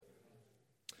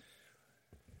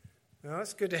Well,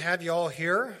 it's good to have you all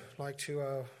here. I'd like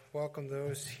to welcome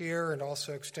those here and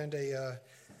also extend a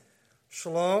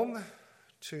shalom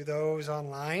to those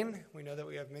online. We know that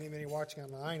we have many watching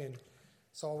online, and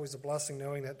it's always a blessing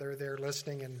knowing that they're there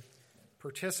listening and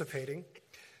participating.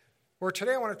 Well,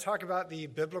 today I want to talk about the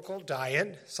biblical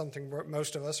diet, something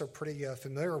most of us are pretty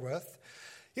familiar with.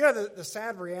 You know, the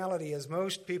sad reality is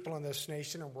most people in this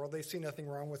nation and world, they see nothing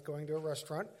wrong with going to a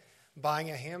restaurant, buying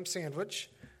a ham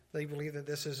sandwich. They believe that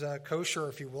this is kosher,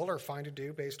 if you will, or fine to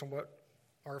do based on what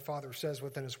our Father says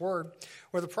within His Word.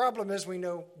 Where the problem is we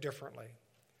know differently.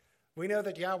 We know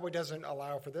that Yahweh doesn't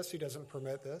allow for this. He doesn't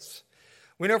permit this.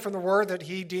 We know from the Word that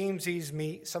He deems these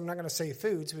meats, I'm not going to say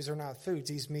foods because they're not foods,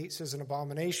 these meats is an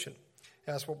abomination.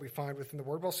 That's what we find within the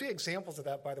Word. We'll see examples of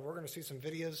that, by the way. We're going to see some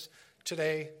videos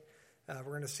today. We're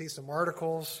going to see some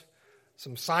articles,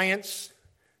 some science,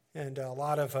 and a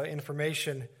lot of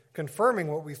information confirming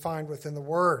what we find within the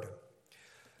Word.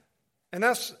 And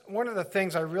that's one of the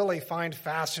things I really find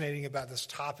fascinating about this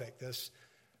topic,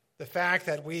 the fact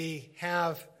that we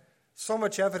have so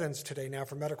much evidence today now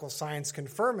for medical science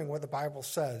confirming what the Bible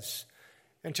says.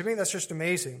 And to me, that's just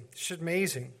amazing. It's just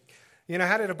amazing. You know,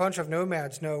 how did a bunch of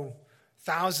nomads know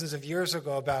thousands of years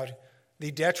ago about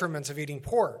the detriments of eating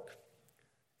pork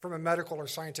from a medical or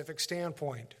scientific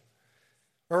standpoint?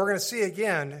 But we're going to see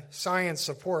again, science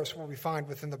supports what we find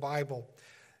within the Bible.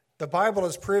 The Bible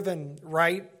is proven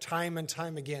right time and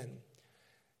time again.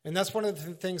 And that's one of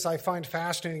the things I find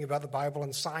fascinating about the Bible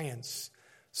and science.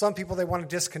 Some people, they want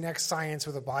to disconnect science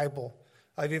with the Bible.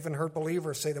 I've even heard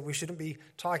believers say that we shouldn't be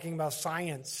talking about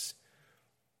science,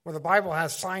 where the Bible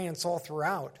has science all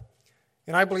throughout.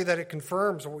 And I believe that it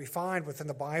confirms what we find within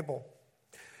the Bible.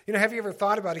 You know, have you ever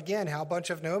thought about, again, how a bunch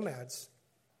of nomads,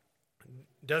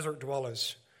 desert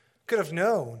dwellers, could have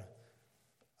known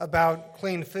about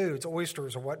clean foods,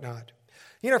 oysters, or whatnot?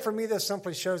 You know, for me, this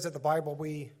simply shows that the Bible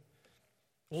we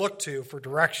look to for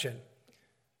direction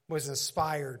was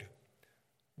inspired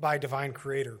by a divine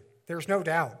creator. There's no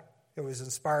doubt it was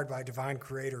inspired by a divine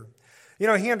creator. You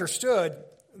know, He understood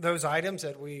those items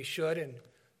that we should and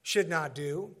should not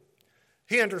do.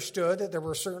 He understood that there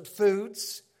were certain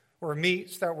foods or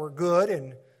meats that were good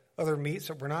and other meats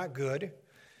that were not good.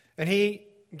 And He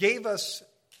gave us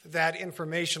that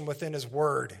information within His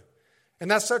Word.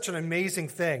 And that's such an amazing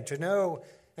thing, to know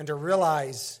and to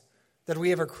realize that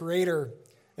we have a Creator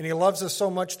and He loves us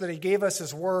so much that He gave us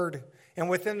His Word.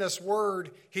 And within this Word,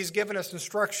 He's given us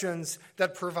instructions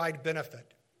that provide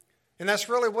benefit. And that's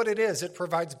really what it is. It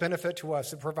provides benefit to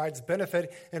us. It provides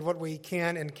benefit in what we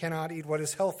can and cannot eat, what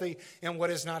is healthy and what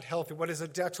is not healthy, what is a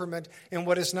detriment and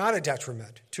what is not a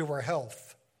detriment to our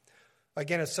health.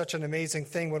 Again, it's such an amazing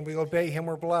thing. When we obey Him,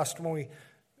 we're blessed. When we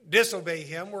disobey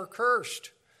Him, we're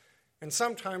cursed. And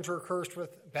sometimes we're cursed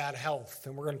with bad health.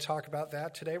 And we're going to talk about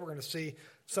that today. We're going to see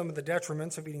some of the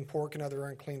detriments of eating pork and other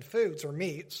unclean foods or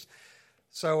meats.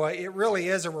 So it really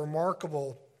is a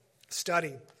remarkable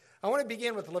study. I want to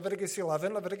begin with Leviticus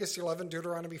 11,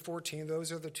 Deuteronomy 14.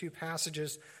 Those are the two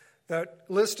passages that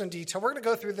list in detail. We're going to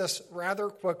go through this rather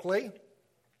quickly.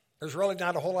 There's really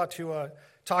not a whole lot to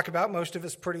talk about. Most of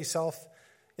it's pretty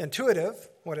self-intuitive,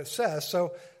 what it says.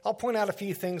 So I'll point out a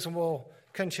few things and we'll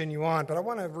continue on. But I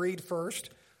want to read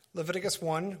first Leviticus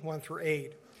 1 through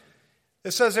 8.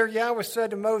 It says there, Yahweh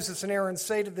said to Moses and Aaron,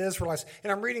 say to the Israelites,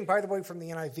 and I'm reading, by the way, from the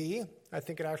NIV. I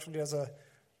think it actually does a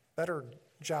better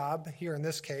job here in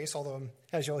this case, although,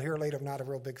 as you'll hear later, I'm not a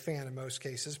real big fan in most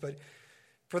cases. But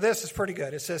for this, it's pretty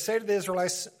good. It says, say to the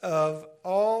Israelites, of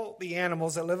all the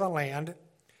animals that live on land,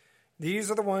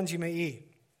 these are the ones you may eat.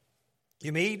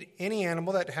 You may eat any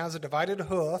animal that has a divided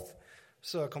hoof,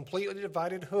 so a completely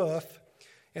divided hoof,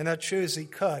 and that chews the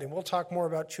cud. And we'll talk more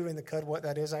about chewing the cud, what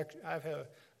that is. I have a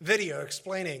video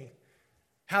explaining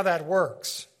how that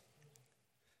works.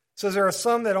 It says there are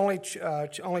some that only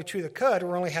chew the cud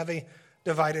or only have a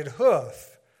divided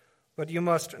hoof, but you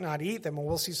must not eat them. And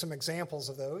we'll see some examples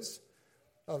of those,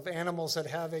 of animals that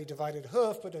have a divided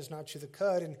hoof but does not chew the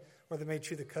cud, or they may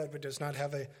chew the cud but does not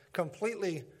have a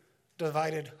completely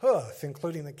divided hoof,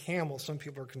 including the camel. Some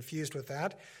people are confused with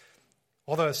that.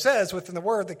 Although it says within the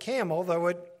word, the camel, though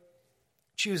it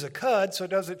chews a cud, so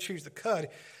does it choose the cud,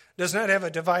 does not have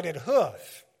a divided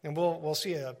hoof. And we'll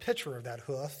see a picture of that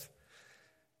hoof.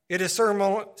 It is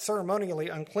ceremonially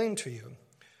unclean to you.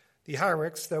 The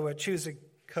hyrax, though it chews a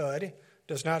cud,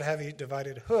 does not have a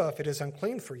divided hoof. It is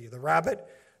unclean for you. The rabbit,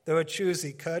 though it chews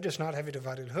the cud, does not have a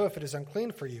divided hoof. It is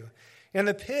unclean for you. And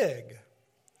the pig,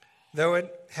 though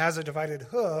it has a divided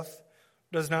hoof,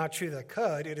 does not chew the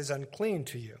cud. It is unclean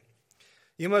to you.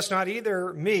 You must not eat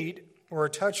their meat or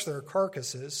touch their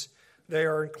carcasses. They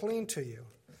are unclean to you.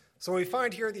 So we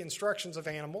find here the instructions of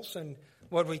animals and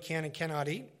what we can and cannot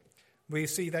eat. We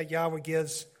see that Yahweh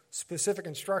gives specific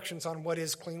instructions on what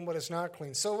is clean, what is not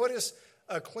clean. So what is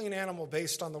a clean animal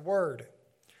based on the word?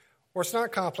 Well, it's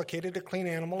not complicated. A clean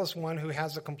animal is one who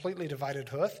has a completely divided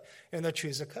hoof and that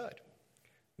chews a cud.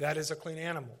 That is a clean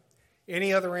animal.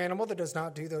 Any other animal that does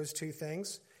not do those two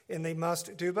things, and they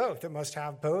must do both. It must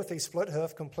have both a split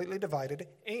hoof, completely divided,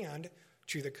 and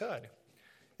chew the cud.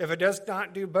 If it does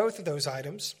not do both of those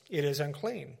items, it is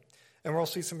unclean. And we'll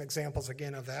see some examples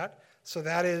again of that. So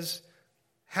that is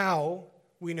how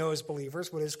we know as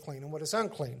believers what is clean and what is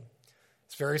unclean.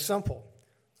 It's very simple.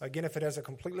 Again, if it has a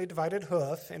completely divided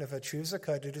hoof, and if it chews a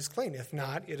cud, it is clean. If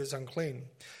not, it is unclean.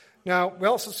 Now, we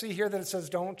also see here that it says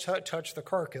don't touch the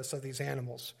carcass of these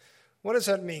animals. What does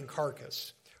that mean,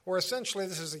 carcass? Or essentially,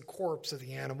 this is a corpse of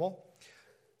the animal.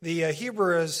 The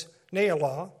Hebrew is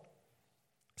ne'elah.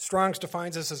 Strong's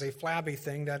defines this as a flabby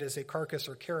thing, that is a carcass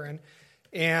or karen.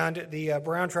 And the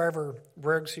Brown Driver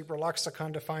Briggs Hebrew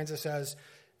Lexicon defines this as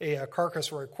a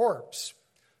carcass or a corpse.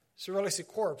 So really, see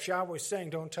corpse. Yahweh is saying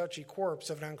don't touch a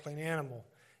corpse of an unclean animal.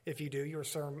 If you do, you're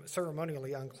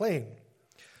ceremonially unclean.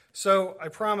 So I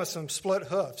promised some split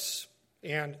hoofs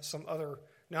and some other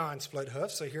non-split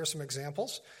hoofs. So here's some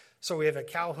examples. So we have a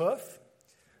cow hoof,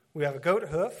 we have a goat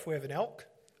hoof, we have an elk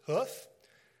hoof.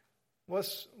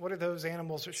 What do those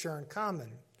animals share in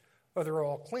common? Well, they're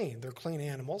all clean. They're clean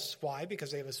animals. Why?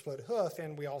 Because they have a split hoof,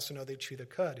 and we also know they chew the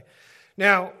cud.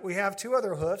 Now, we have two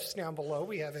other hoofs down below.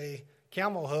 We have a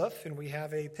camel hoof, and we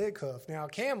have a pig hoof. Now,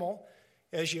 camel,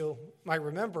 as you might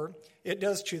remember, it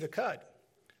does chew the cud.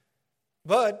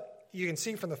 But you can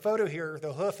see from the photo here,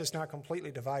 the hoof is not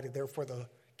completely divided. Therefore, the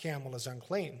camel is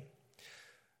unclean.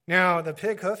 Now, the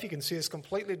pig hoof, you can see, is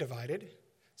completely divided.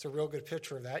 It's a real good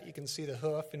picture of that. You can see the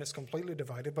hoof, and it's completely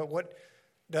divided. But what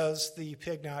does the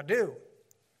pig not do?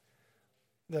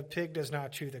 The pig does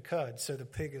not chew the cud, so the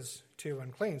pig is too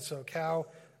unclean. So cow,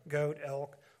 goat,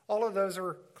 elk, all of those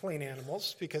are clean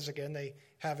animals because, again, they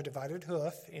have a divided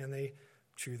hoof and they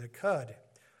chew the cud.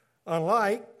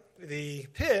 Unlike the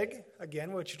pig,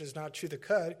 again, which does not chew the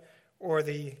cud, or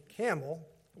the camel,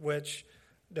 which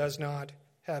does not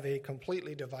have a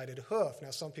completely divided hoof.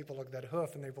 Now, some people look at that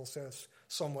hoof and they will say it's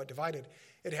somewhat divided.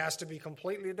 It has to be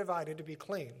completely divided to be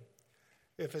clean.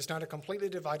 If it's not a completely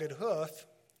divided hoof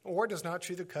or does not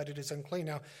chew the cud, it is unclean.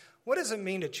 Now, what does it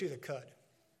mean to chew the cud?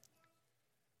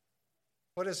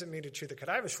 What does it mean to chew the cud?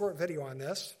 I have a short video on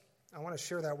this. I want to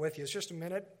share that with you. It's just a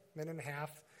minute and a half.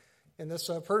 And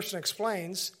this person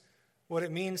explains what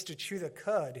it means to chew the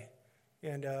cud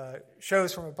and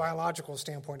shows from a biological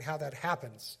standpoint how that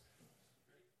happens.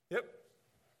 Yep.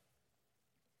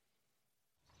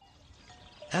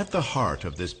 At the heart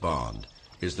of this bond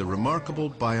is the remarkable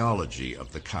biology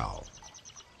of the cow.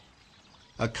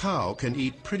 A cow can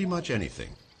eat pretty much anything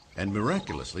and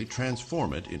miraculously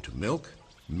transform it into milk,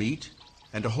 meat,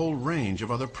 and a whole range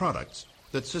of other products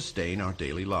that sustain our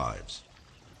daily lives.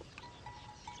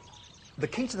 The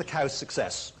key to the cow's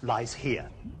success lies here,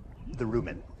 the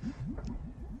rumen.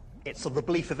 It's the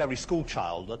belief of every school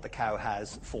child that the cow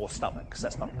has 4 stomachs.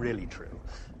 That's not really true.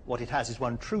 What it has is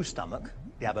one true stomach,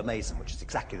 the abomasum, which is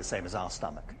exactly the same as our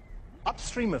stomach.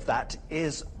 Upstream of that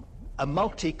is a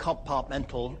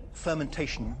multi-compartmental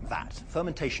fermentation vat,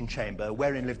 fermentation chamber,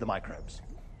 wherein live the microbes.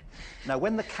 Now,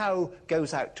 when the cow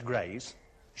goes out to graze,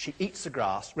 she eats the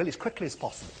grass really as quickly as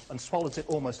possible and swallows it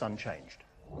almost unchanged.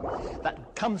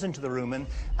 That comes into the rumen,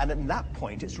 and at that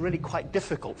point it's really quite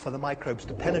difficult for the microbes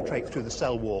to penetrate through the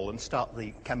cell wall and start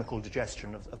the chemical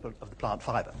digestion of the plant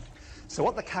fiber. So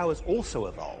what the cow has also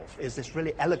evolved is this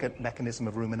really elegant mechanism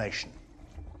of rumination.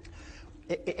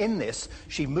 In this,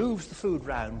 she moves the food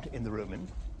round in the rumen,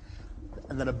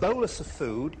 and then a bolus of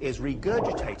food is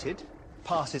regurgitated,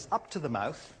 passes up to the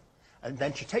mouth, and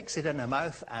then she takes it in her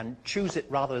mouth and chews it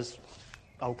rather as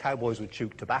old cowboys would chew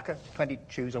tobacco, 20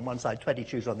 chews on one side, 20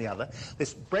 chews on the other.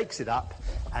 This breaks it up,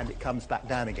 and it comes back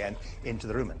down again into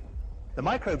the rumen. The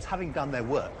microbes, having done their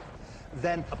work,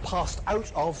 then are passed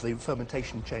out of the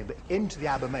fermentation chamber into the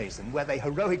abomasum, where they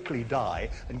heroically die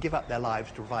and give up their lives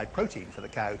to provide protein for the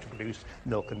cow to produce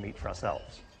milk and meat for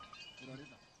ourselves.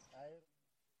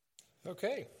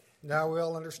 Okay, now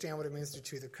we'll understand what it means to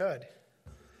chew the cud.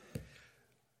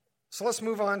 So let's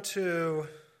move on to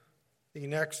the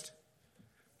next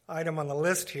item on the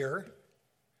list here.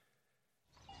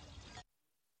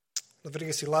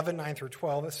 Leviticus 11, 9 through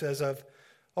 12, it says, of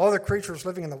all the creatures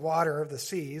living in the water of the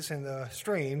seas and the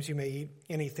streams, you may eat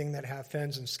anything that have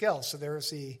fins and scales. So there is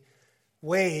the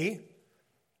way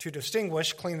to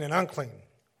distinguish clean and unclean.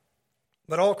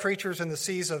 But all creatures in the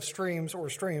seas of streams or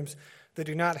streams that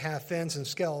do not have fins and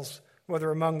scales whether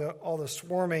among all the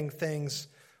swarming things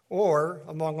or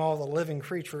among all the living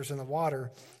creatures in the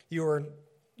water, you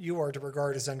are to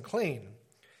regard as unclean.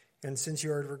 And since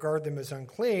you are to regard them as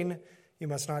unclean, you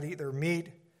must not eat their meat.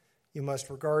 You must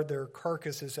regard their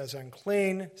carcasses as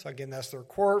unclean. So again, that's their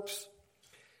corpse.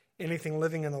 Anything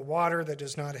living in the water that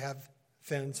does not have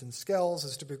fins and scales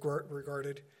is to be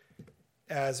regarded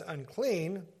as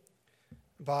unclean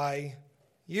by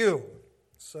you.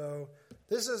 So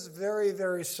this is very,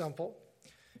 very simple.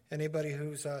 Anybody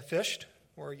who's fished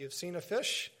or you've seen a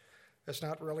fish, it's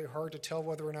not really hard to tell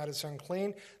whether or not it's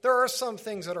unclean. There are some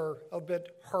things that are a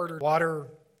bit harder. Water,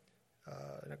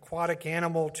 an aquatic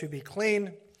animal to be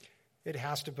clean, it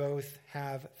has to both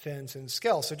have fins and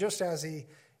scales. So just as the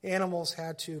animals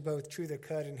had to both chew the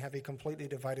cud and have a completely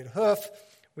divided hoof,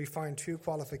 we find two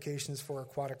qualifications for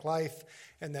aquatic life,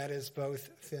 and that is both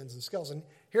fins and scales. And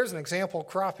here's an example,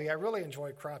 crappie. I really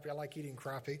enjoy crappie. I like eating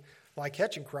crappie. I like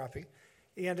catching crappie.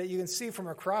 And you can see from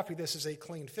a crappie, this is a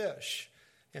clean fish.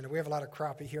 And we have a lot of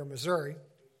crappie here in Missouri.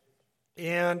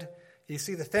 And you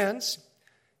see the fins,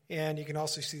 and you can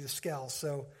also see the scales.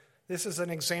 So this is an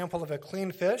example of a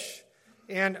clean fish.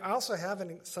 And I also have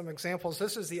some examples.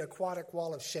 This is the aquatic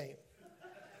wall of shame.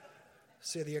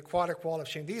 See, the aquatic wall of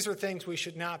shame. These are things we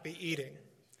should not be eating.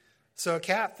 So a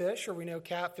catfish, or we know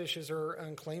catfishes are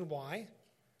unclean. Why?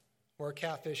 Or a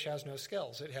catfish has no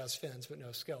scales. It has fins but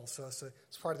no scales. So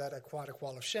it's part of that aquatic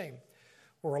wall of shame.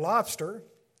 Or a lobster,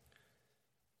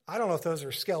 I don't know if those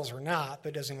are scales or not, but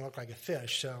it doesn't look like a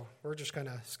fish. So we're just going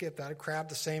to skip that. A crab,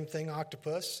 the same thing.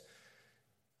 Octopus,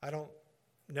 I don't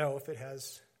know if it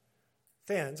has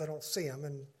fins. I don't see them,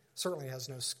 and certainly has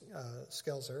no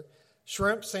scales there.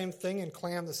 Shrimp, same thing, and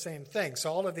clam, the same thing.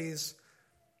 So all of these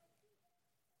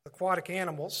aquatic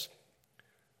animals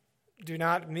do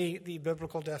not meet the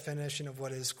biblical definition of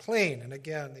what is clean. And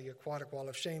again, the aquatic wall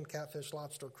of shame, catfish,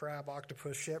 lobster, crab,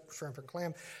 octopus, shrimp, and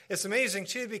clam. It's amazing,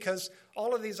 too, because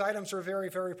all of these items are very,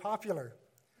 very popular.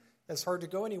 It's hard to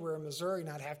go anywhere in Missouri and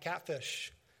not have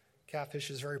catfish.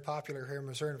 Catfish is very popular here in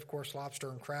Missouri, and of course, lobster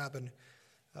and crab, and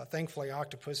thankfully,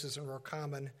 octopus isn't real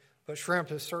common. But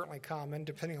shrimp is certainly common,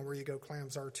 depending on where you go,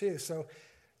 clams are too. So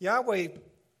Yahweh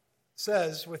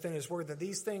says within his word that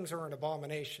these things are an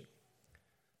abomination.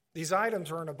 These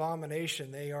items are an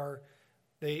abomination.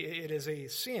 It is a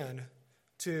sin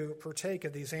to partake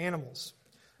of these animals.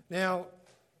 Now,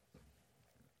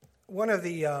 one of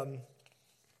the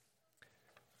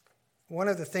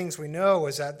things we know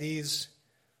is that these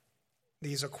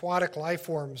aquatic life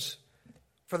forms,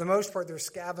 for the most part, they're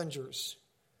scavengers.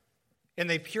 And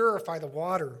they purify the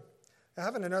water. I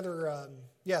have another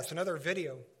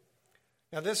video.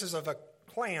 Now this is of a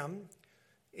clam,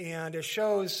 and it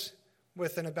shows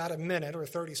within about a minute or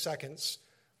 30 seconds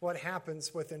what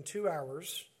happens within 2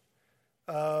 hours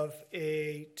of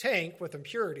a tank with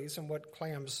impurities and what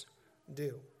clams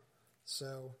do.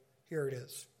 So here it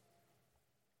is.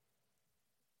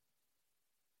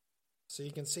 So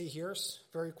you can see here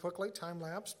very quickly, time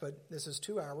lapse, but this is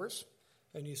 2 hours.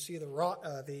 And you see on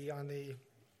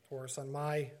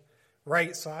my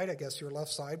right side, I guess your left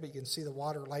side, but you can see the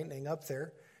water lightening up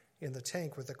there in the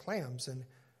tank with the clams. And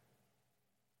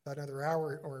about another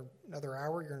hour,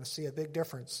 you're going to see a big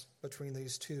difference between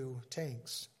these two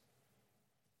tanks.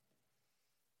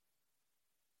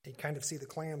 You kind of see the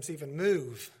clams even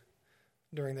move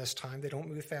during this time. They don't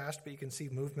move fast, but you can see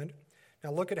movement.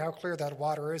 Now look at how clear that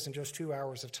water is in just 2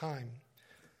 hours of time.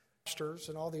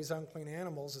 And all these unclean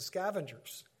animals as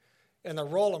scavengers. And their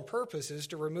role and purpose is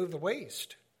to remove the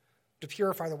waste, to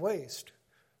purify the waste.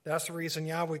 That's the reason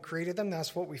Yahweh created them.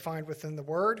 That's what we find within the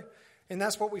Word. And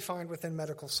that's what we find within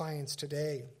medical science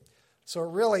today. So it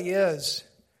really is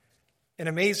an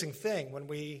amazing thing when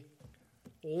we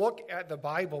look at the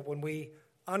Bible, when we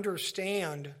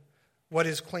understand what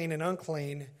is clean and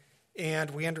unclean, and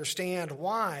we understand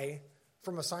why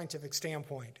from a scientific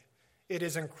standpoint. It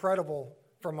is incredible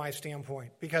from my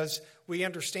standpoint, because we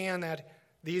understand that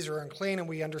these are unclean and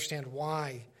we understand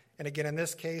why. And again, in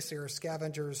this case, they are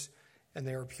scavengers and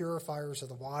they are purifiers of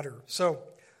the water. So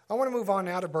I want to move on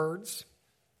now to birds.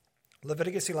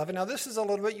 Leviticus 11. Now this is a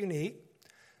little bit unique.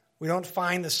 We don't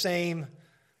find the same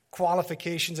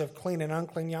qualifications of clean and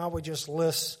unclean. Yahweh just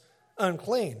lists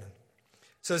unclean.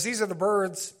 So these are the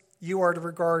birds you are to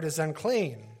regard as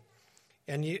unclean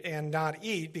and not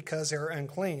eat because they're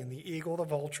unclean. The eagle, the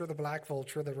vulture, the black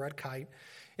vulture, the red kite,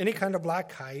 any kind of black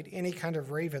kite, any kind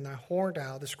of raven, the horned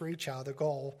owl, the screech owl, the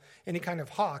gull, any kind of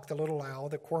hawk, the little owl,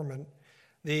 the cormorant,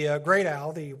 the great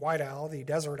owl, the white owl, the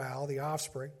desert owl, the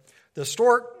osprey, the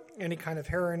stork, any kind of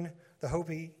heron, the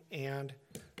hopi, and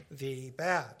the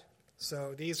bat.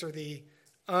 So these are the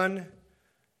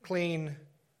unclean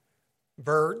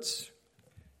birds.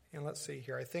 And let's see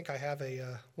here. I think I have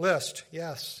a list.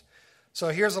 Yes. So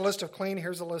here's a list of clean.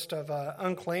 Here's a list of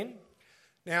unclean.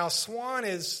 Now, swan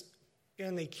is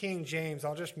in the King James.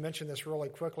 I'll just mention this really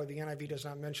quickly. The NIV does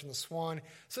not mention the swan.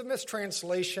 It's a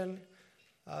mistranslation.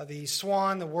 The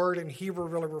swan, the word in Hebrew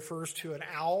really refers to an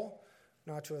owl,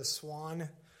 not to a swan.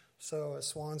 So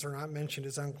swans are not mentioned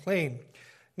as unclean.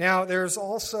 Now, there's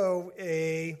also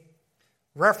a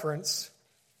reference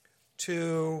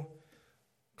to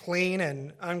clean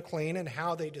and unclean and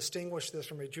how they distinguish this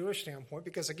from a Jewish standpoint,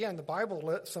 because again, the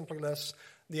Bible simply lists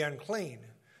the unclean,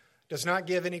 does not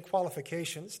give any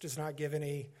qualifications, does not give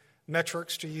any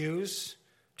metrics to use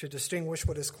to distinguish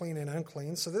what is clean and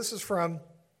unclean. So this is from,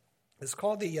 it's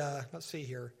called the,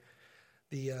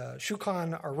 the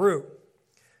Shulchan Aruch,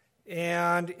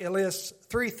 and it lists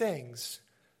three things.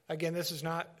 Again, this is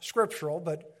not scriptural,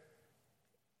 but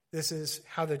this is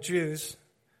how the Jews,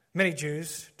 many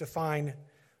Jews, define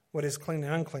what is clean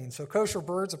and unclean. So kosher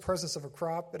birds, the presence of a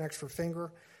crop, an extra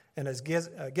finger, and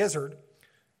a gizzard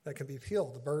that can be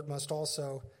peeled. The bird must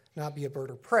also not be a bird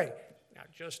of prey. Now,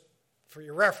 just for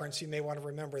your reference, you may want to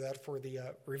remember that for the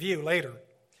review later.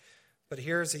 But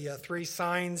here's the three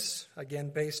signs,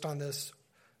 again, based on this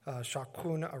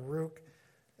Shulchan Aruch,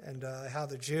 and how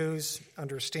the Jews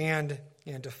understand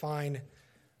and define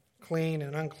clean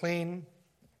and unclean.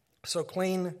 So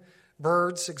clean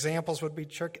birds, examples would be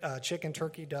chicken,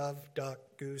 turkey, dove, duck,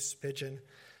 goose, pigeon.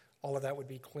 All of that would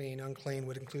be clean. Unclean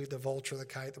would include the vulture, the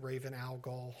kite, the raven, owl,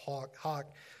 gull,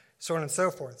 hawk, so on and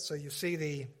so forth. So you see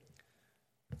the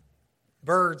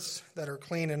birds that are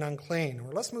clean and unclean.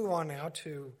 Well, let's move on now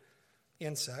to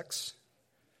insects.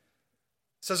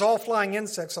 It says all flying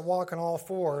insects that walk on all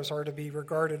fours are to be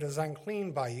regarded as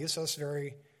unclean by you. So that's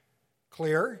very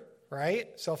clear, right?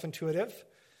 Self-intuitive.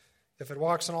 If it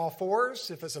walks on all fours,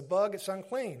 if it's a bug, it's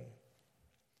unclean.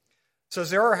 It says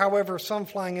there are, however, some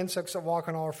flying insects that walk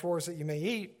on all fours that you may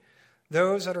eat,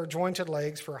 those that are jointed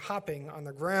legs for hopping on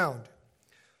the ground.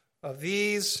 Of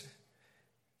these,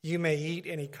 you may eat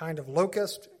any kind of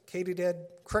locust, katydid,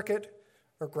 cricket,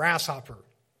 or grasshopper.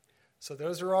 So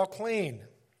those are all clean.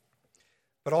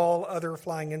 But all other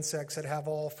flying insects that have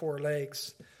all four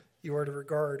legs, you are to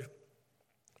regard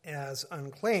as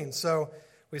unclean. So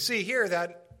we see here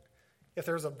that if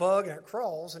there's a bug and it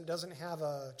crawls and doesn't have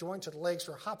jointed legs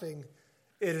for hopping,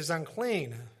 it is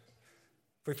unclean.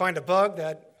 If we find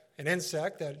an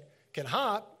insect that can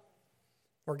hop,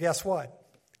 well, guess what?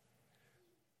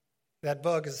 That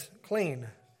bug is clean.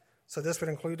 So this would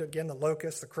include, again, the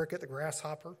locust, the cricket, the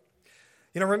grasshopper.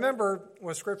 Remember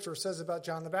what Scripture says about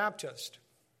John the Baptist.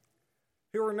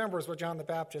 Who remembers what John the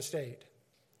Baptist ate?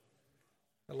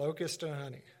 The locust and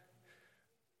honey.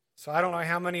 So I don't know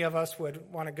how many of us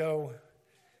would want to go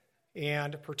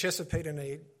and participate in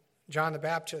a John the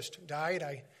Baptist diet.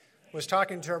 I was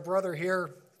talking to a brother here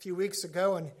a few weeks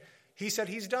ago, and he said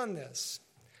he's done this.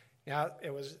 Now,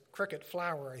 it was cricket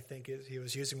flour, I think, he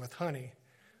was using with honey.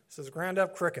 So it's ground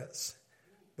up crickets.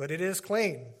 But it is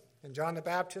clean. And John the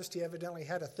Baptist, he evidently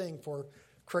had a thing for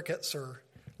crickets or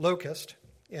locust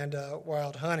and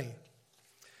wild honey.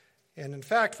 And in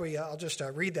fact, I'll just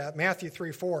read that. Matthew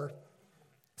 3:4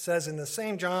 says, "In the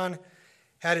same John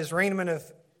had his raiment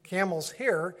of camel's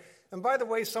hair." And by the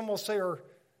way, some will say,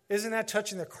 isn't that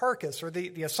touching the carcass? Or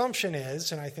the assumption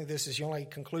is, and I think this is the only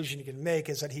conclusion you can make,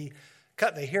 is that he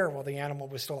cut the hair while the animal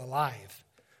was still alive.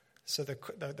 So the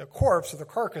corpse or the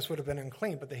carcass would have been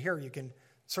unclean, but the hair you can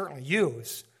certainly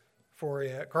use for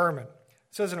a garment.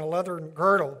 It says in a leathern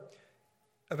girdle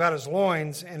about his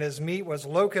loins, and his meat was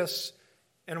locusts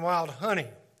and wild honey.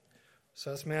 So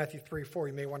that's Matthew 3:4.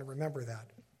 You may want to remember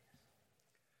that.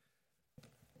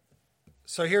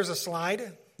 So here's a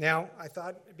slide. Now, I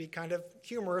thought it'd be kind of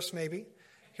humorous maybe.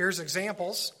 Here's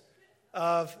examples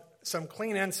of some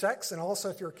clean insects, and also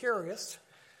if you're curious,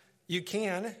 you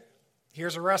can.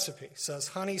 Here's a recipe. It says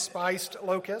honey spiced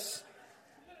locusts.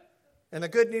 And the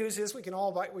good news is we can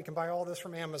buy all this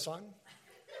from Amazon.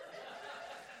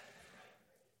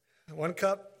 1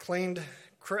 cup cleaned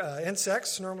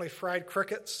insects, normally fried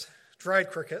crickets, dried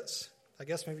crickets. I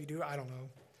guess maybe you do, I don't know.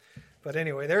 But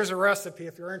anyway, there's a recipe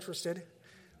if you're interested.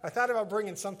 I thought about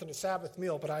bringing something to Sabbath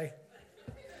meal, but I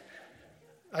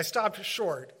stopped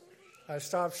short. But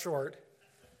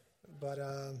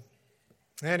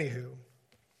anywho,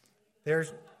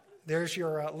 there's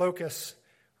your locust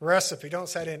recipe. Don't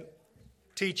say I didn't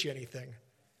teach you anything.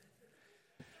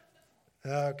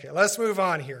 Okay, let's move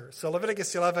on here. So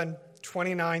Leviticus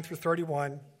 11:29 through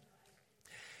 31.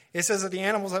 It says that the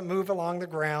animals that move along the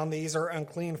ground, these are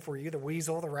unclean for you: the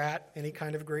weasel, the rat, any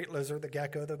kind of great lizard, the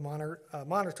gecko, the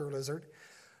monitor lizard,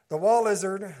 the wall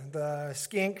lizard, the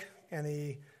skink, and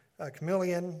the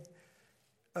chameleon,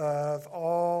 of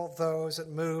all those that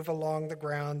move along the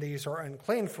ground, these are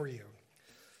unclean for you.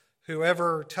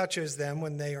 Whoever touches them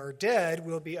when they are dead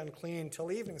will be unclean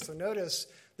till evening. So notice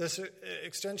this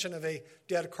extension of a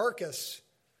dead carcass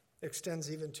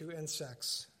extends even to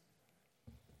insects.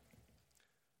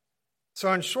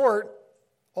 So in short,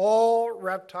 all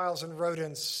reptiles and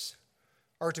rodents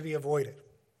are to be avoided.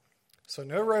 So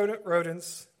no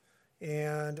rodents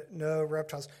and no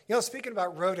reptiles. Speaking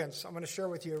about rodents, I'm going to share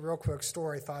with you a real quick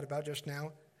story I thought about just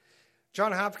now.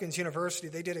 Johns Hopkins University,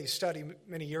 they did a study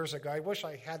many years ago. I wish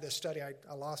I had this study.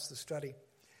 I lost the study.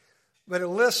 But it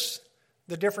lists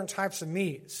the different types of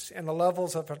meats and the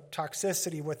levels of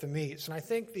toxicity with the meats. And I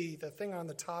think the thing on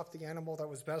the top, the animal that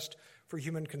was best for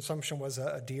human consumption was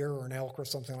a deer or an elk or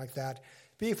something like that.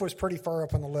 Beef was pretty far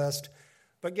up on the list.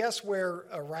 But guess where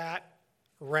a rat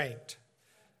ranked?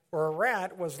 Or a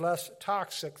rat was less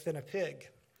toxic than a pig.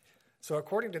 So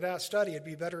according to that study, it'd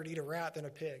be better to eat a rat than a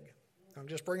pig. I'm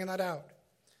just bringing that out.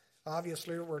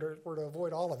 Obviously, we're to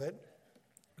avoid all of it.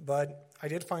 But I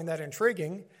did find that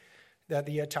intriguing, that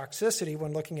the toxicity,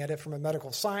 when looking at it from a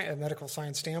medical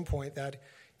science standpoint, that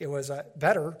it was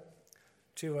better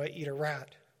to eat a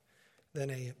rat than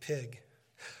a pig.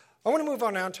 I want to move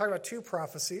on now and talk about two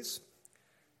prophecies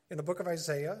in the book of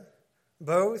Isaiah,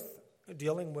 both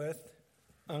dealing with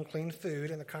unclean food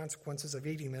and the consequences of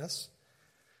eating this.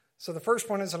 So the first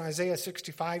one is in Isaiah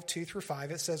 65, 2-5.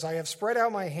 It says, I have spread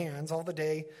out my hands all the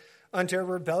day unto a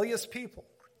rebellious people.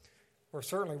 We're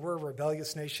a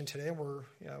rebellious nation today.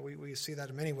 We see that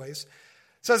in many ways.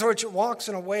 It says, which walks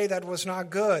in a way that was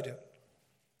not good,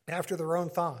 after their own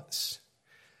thoughts.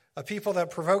 A people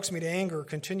that provokes me to anger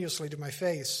continuously to my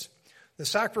face. The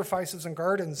sacrifices in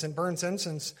gardens and burns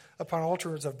incense upon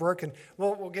altars of brick. And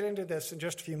we'll get into this in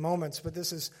just a few moments, but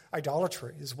this is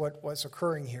idolatry, is what's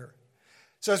occurring here.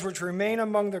 It says, which remain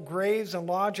among the graves and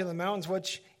lodge in the mountains,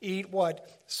 which eat what?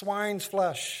 Swine's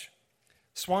flesh,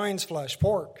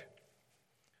 pork,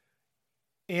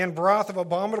 and broth of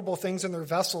abominable things in their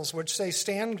vessels, which say,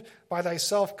 stand by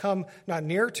thyself, come not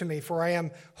near to me, for I am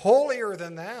holier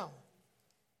than thou.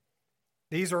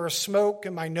 These are a smoke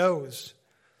in my nose,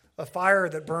 a fire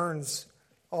that burns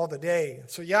all the day.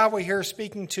 So Yahweh here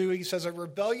speaking to, he says, a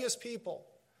rebellious people,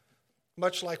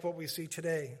 much like what we see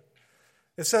today.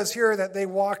 It says here that they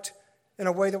walked in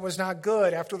a way that was not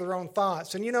good after their own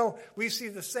thoughts. And we see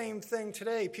the same thing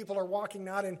today. People are walking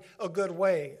not in a good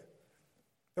way.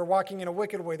 They're walking in a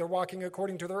wicked way. They're walking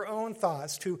according to their own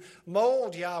thoughts, to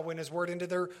mold Yahweh and his word into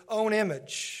their own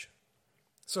image.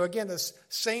 So again, this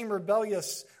same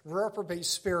rebellious, reprobate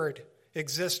spirit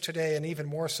exists today, and even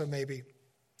more so maybe.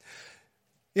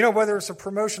 Whether it's a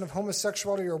promotion of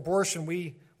homosexuality or abortion,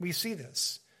 we see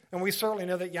this. And we certainly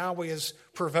know that Yahweh is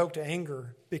provoked to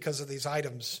anger because of these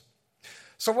items.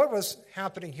 So what was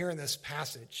happening here in this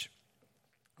passage?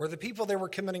 Were the people, they were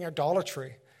committing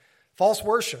idolatry, false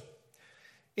worship.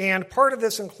 And part of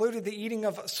this included the eating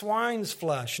of swine's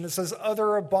flesh. And it says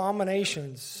other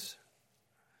abominations.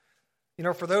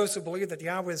 For those who believe that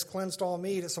Yahweh has cleansed all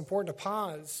meat, it's important to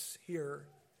pause here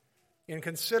and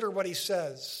consider what he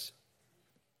says.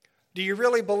 Do you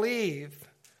really believe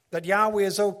that Yahweh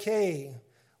is okay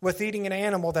with eating an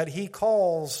animal that he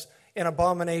calls an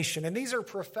abomination? And these are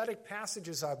prophetic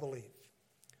passages, I believe.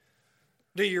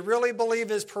 Do you really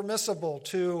believe it is permissible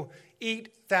to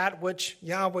eat that which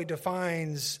Yahweh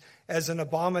defines as an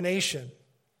abomination?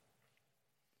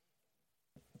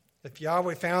 If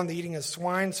Yahweh found the eating of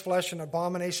swine's flesh an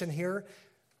abomination here,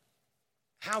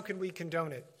 how can we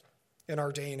condone it in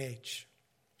our day and age?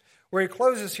 Where he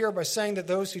closes here by saying that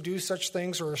those who do such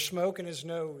things are a smoke in his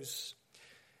nose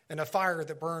and a fire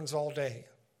that burns all day.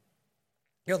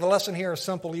 The lesson here is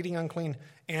simple. Eating unclean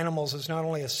animals is not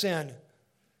only a sin,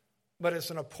 but it's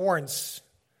an abhorrence.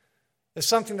 It's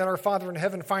something that our Father in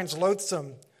heaven finds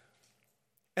loathsome.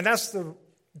 And that's the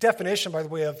definition, by the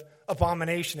way, of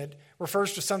abomination. It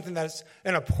refers to something that's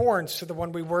an abhorrence to the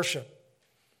one we worship.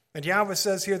 And Yahweh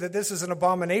says here that this is an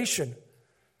abomination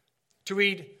to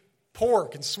eat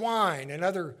pork and swine and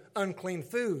other unclean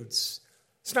foods.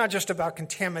 It's not just about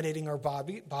contaminating our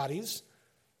bodies.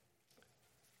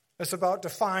 It's about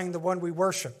defying the one we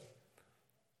worship.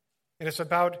 And it's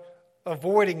about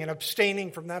avoiding and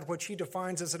abstaining from that which he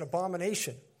defines as an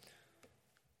abomination.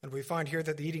 And we find here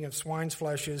that the eating of swine's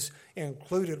flesh is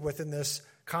included within this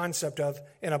concept of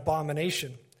an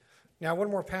abomination. Now,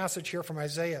 one more passage here from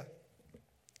Isaiah.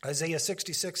 Isaiah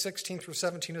 66,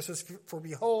 16-17, it says, for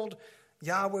behold,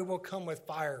 Yahweh will come with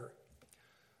fire.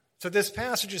 So this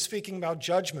passage is speaking about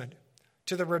judgment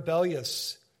to the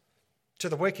rebellious, to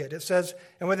the wicked. It says,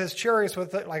 and with his chariots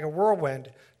with it like a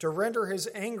whirlwind, to render his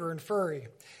anger and fury,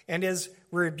 and his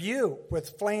rebuke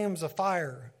with flames of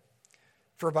fire.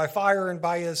 For by fire and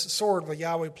by his sword will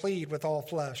Yahweh plead with all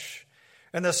flesh.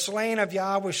 And the slain of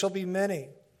Yahweh shall be many.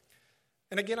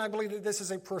 And again, I believe that this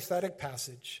is a prophetic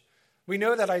passage. We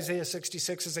know that Isaiah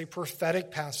 66 is a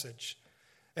prophetic passage.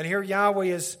 And here Yahweh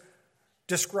is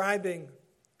describing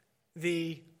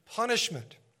the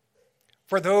punishment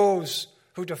for those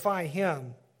who defy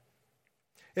him.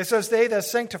 It says, they that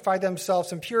sanctify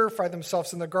themselves and purify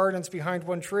themselves in the gardens behind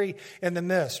one tree in the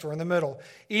midst or in the middle,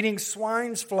 eating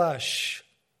swine's flesh,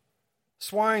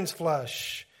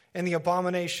 and the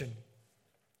abomination,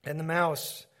 and the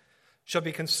mouse shall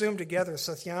be consumed together,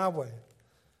 saith Yahweh.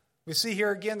 We see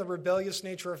here again the rebellious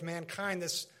nature of mankind,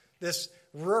 this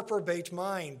reprobate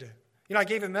mind. You know, I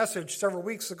gave a message several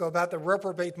weeks ago about the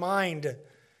reprobate mind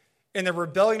and the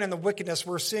rebellion and the wickedness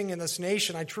we're seeing in this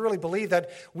nation. I truly believe that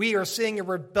we are seeing a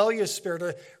rebellious spirit,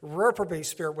 a reprobate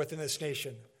spirit within this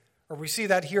nation. Or we see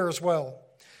that here as well.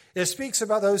 It speaks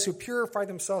about those who purify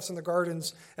themselves in the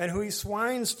gardens and who eat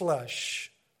swine's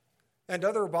flesh and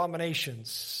other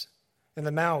abominations, and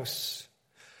the mouse.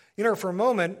 You know, for a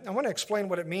moment, I want to explain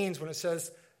what it means when it says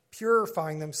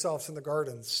purifying themselves in the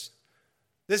gardens.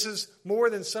 This is more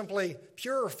than simply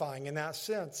purifying in that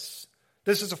sense.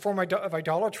 This is a form of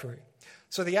idolatry.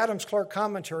 So the Adams-Clark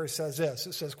commentary says this.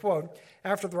 It says, quote,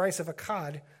 after the rites of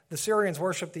Akkad, the Syrians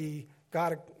worshiped the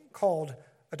god called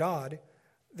Adad.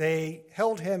 They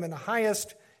held him in the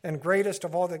highest and greatest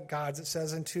of all the gods, it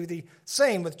says, and to the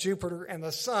same with Jupiter and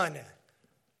the sun.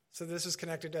 So this is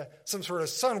connected to some sort of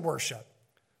sun worship.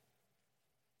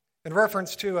 In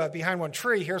reference to behind one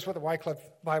tree, here's what the Wycliffe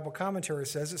Bible commentary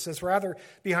says. It says, rather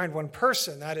behind one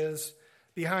person, that is,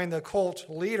 behind the cult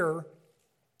leader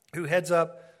who heads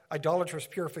up idolatrous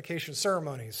purification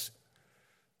ceremonies.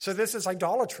 So this is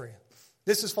idolatry.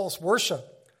 This is false worship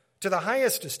to the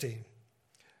highest esteem.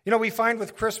 You know, we find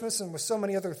with Christmas and with so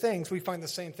many other things, we find the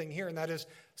same thing here, and that is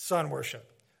sun worship,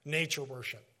 nature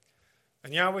worship.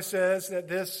 And Yahweh says that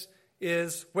this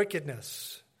is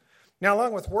wickedness. Now,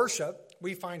 along with worship,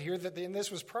 we find here that and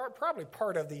this was probably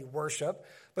part of the worship,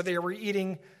 but they were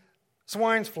eating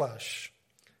swine's flesh.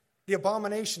 The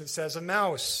abomination, it says, a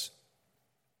mouse.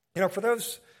 You know, for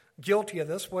those guilty of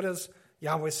this, what does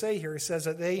Yahweh say here? He says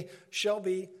that they shall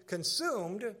be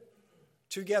consumed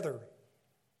together.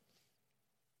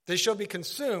 They shall be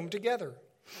consumed together.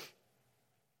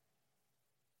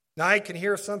 Now, I can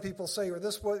hear some people say,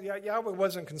 Yahweh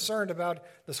wasn't concerned about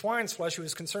the swine's flesh, he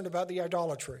was concerned about the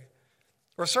idolatry.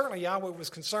 Or certainly Yahweh was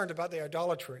concerned about the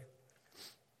idolatry.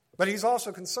 But he's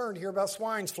also concerned here about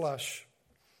swine's flesh.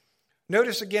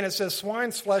 Notice again it says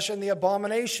swine's flesh and the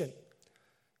abomination.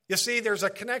 You see, there's a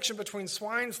connection between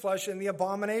swine's flesh and the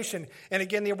abomination. And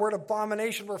again, the word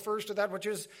abomination refers to that which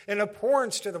is an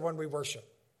abhorrence to the one we worship.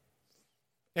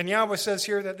 And Yahweh says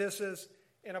here that this is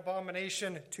an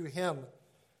abomination to him.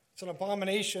 It's an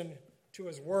abomination to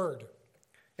his word.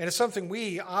 And it's something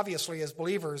we, obviously, as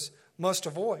believers, must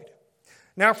avoid.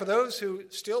 Now, for those who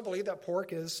still believe that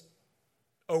pork is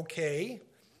okay,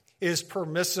 is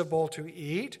permissible to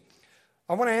eat,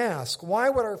 I want to ask, why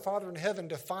would our Father in heaven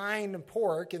define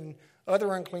pork and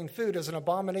other unclean food as an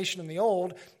abomination in the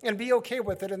old and be okay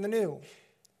with it in the new?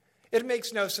 It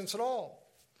makes no sense at all.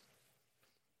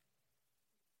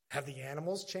 Have the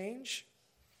animals changed?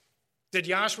 Did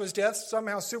Yahshua's death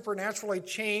somehow supernaturally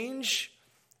change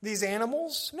these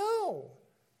animals? No.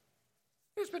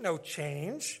 There's been no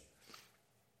change.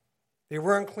 They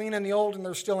were unclean in the old and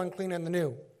they're still unclean in the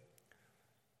new.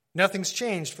 Nothing's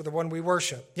changed for the one we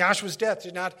worship. Yahshua's death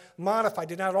did not modify,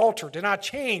 did not alter, did not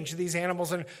change these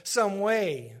animals in some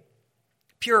way,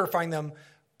 purifying them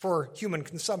for human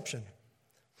consumption.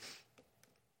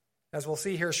 As we'll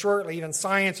see here shortly, even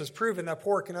science has proven that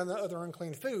pork and other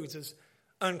unclean foods is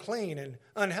unclean and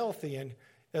unhealthy and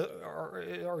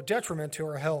are detriment to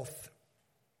our health.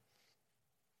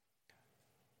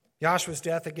 Yahshua's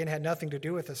death, again, had nothing to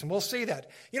do with this. And we'll see that.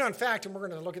 You know, in fact, and we're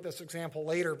going to look at this example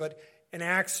later, but in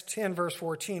Acts 10, verse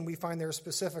 14, we find there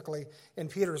specifically in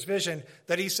Peter's vision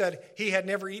that he said he had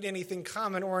never eaten anything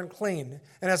common or unclean.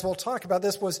 And as we'll talk about,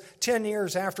 this was 10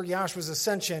 years after Yahshua's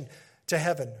ascension to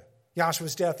heaven.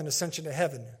 Yahshua's death and ascension to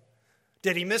heaven.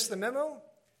 Did he miss the memo?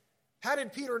 How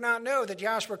did Peter not know that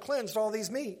Yahshua cleansed all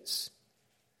these meats?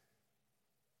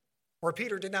 Or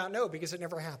Peter did not know because it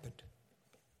never happened.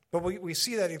 But we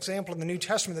see that example in the New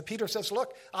Testament that Peter says,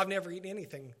 look, I've never eaten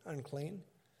anything unclean.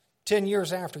 10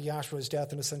 years after Yahshua's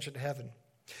death and ascension to heaven.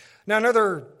 Now,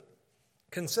 another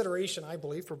consideration, I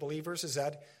believe, for believers is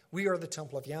that we are the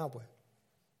temple of Yahweh.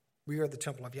 We are the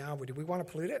temple of Yahweh. Do we want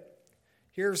to pollute it?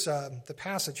 Here's the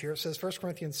passage here. It says 1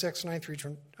 Corinthians 6,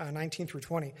 19 through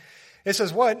 20. It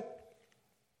says, "What?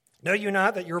 Know you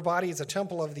not that your body is a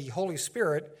temple of the Holy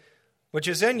Spirit, which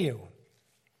is in you,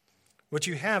 which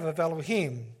you have of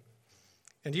Elohim,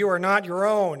 and you are not your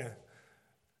own."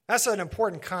 That's an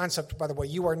important concept, by the way.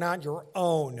 You are not your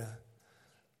own.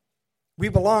 We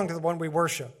belong to the one we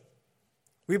worship.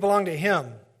 We belong to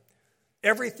Him.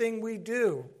 Everything we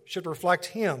do should reflect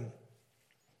Him.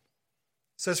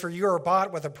 It says, "For you are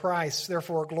bought with a price,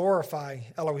 therefore glorify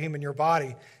Elohim in your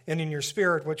body and in your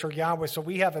spirit, which are Yahweh." So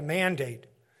we have a mandate.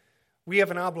 We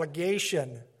have an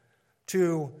obligation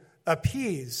to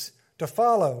appease, to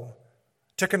follow,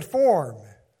 to conform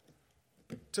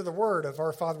to the word of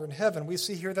our Father in heaven. We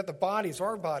see here that the bodies,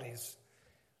 our bodies,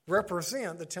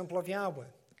 represent the temple of Yahweh.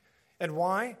 And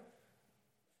why?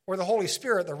 Or the Holy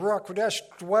Spirit, the Ruach Kodesh,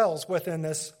 dwells within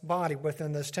this body,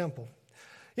 within this temple.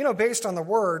 You know, based on the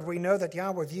word, we know that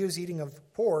Yahweh views eating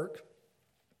of pork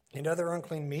and other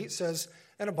unclean meats as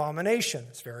an abomination.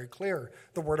 It's very clear.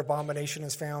 The word abomination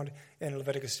is found in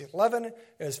Leviticus 11, it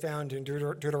is found in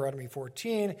Deuteronomy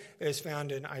 14, it is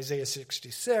found in Isaiah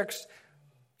 66.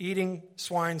 Eating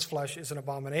swine's flesh is an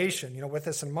abomination. You know, with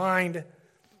this in mind,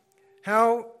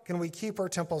 how can we keep our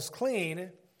temples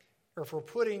clean if we're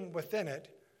putting within it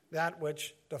that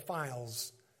which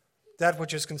defiles, that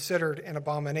which is considered an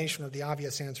abomination? The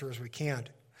obvious answer is we can't.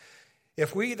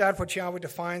 If we eat that which Yahweh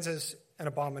defines as an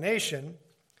abomination,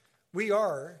 we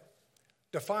are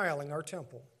defiling our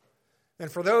temple.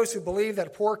 And for those who believe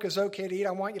that pork is okay to eat,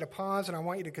 I want you to pause and I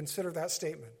want you to consider that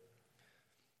statement.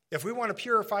 If we want to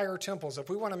purify our temples, if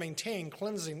we want to maintain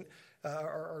cleansing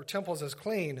our temples as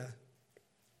clean,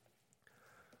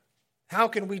 how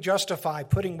can we justify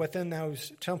putting within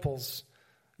those temples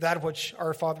that which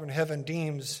our Father in heaven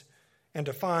deems and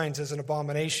defines as an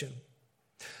abomination?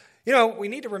 You know, we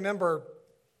need to remember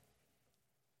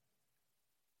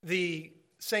the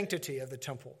sanctity of the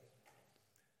temple.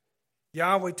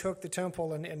 Yahweh took the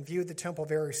temple and viewed the temple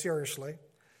very seriously.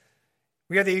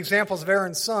 We have the examples of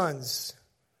Aaron's sons.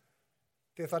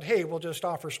 They thought, hey, we'll just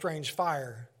offer strange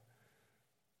fire.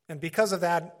 And because of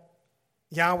that,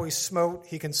 Yahweh smote,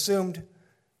 He consumed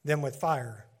them with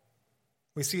fire.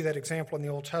 We see that example in the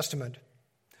Old Testament.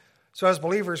 So as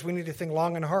believers, we need to think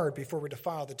long and hard before we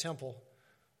defile the temple,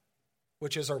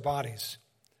 which is our bodies.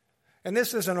 And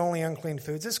this isn't only unclean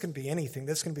foods. This can be anything.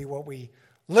 This can be what we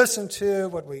listen to,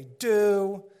 what we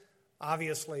do.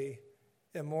 Obviously,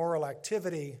 immoral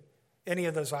activity, any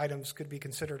of those items could be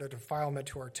considered a defilement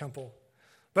to our temple.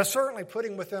 But certainly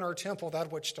putting within our temple that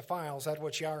which defiles, that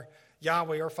which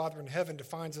Yahweh, our Father in heaven,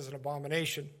 defines as an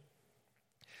abomination,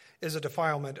 is a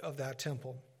defilement of that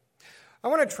temple. I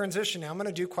want to transition now. I'm going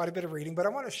to do quite a bit of reading, but I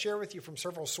want to share with you from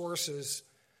several sources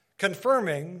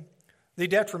confirming the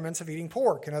detriments of eating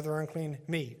pork and other unclean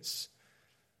meats.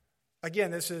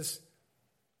 Again, this is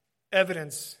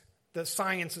evidence that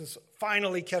science is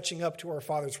finally catching up to our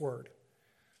Father's word.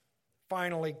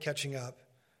 Finally catching up.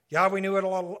 Yahweh knew it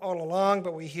all along,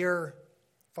 but we here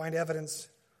find evidence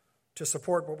to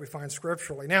support what we find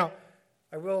scripturally. Now,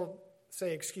 I will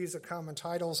say excuse the common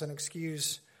titles and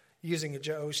excuse using a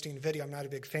Joe Osteen video. I'm not a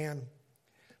big fan.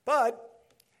 But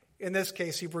in this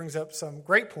case, he brings up some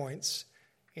great points,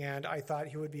 and I thought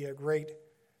he would be a great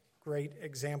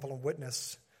example and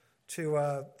witness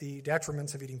to the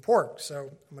detriments of eating pork. So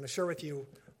I'm going to share with you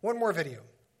one more video.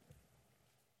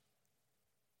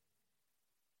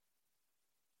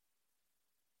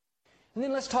 And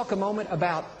then let's talk a moment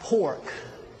about pork,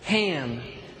 ham,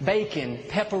 bacon,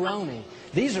 pepperoni.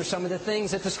 These are some of the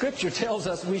things that the Scripture tells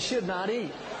us we should not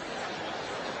eat.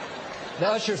 The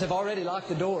ushers have already locked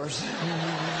the doors.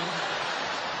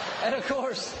 And of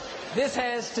course, this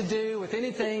has to do with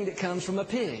anything that comes from a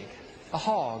pig, a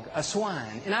hog, a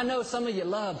swine. And I know some of you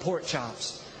love pork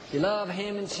chops. You love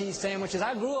ham and cheese sandwiches.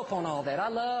 I grew up on all that. I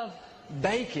love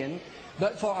bacon.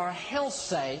 But for our health's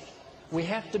sake, we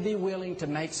have to be willing to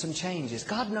make some changes.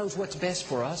 God knows what's best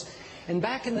for us. And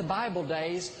back in the Bible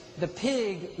days, the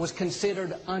pig was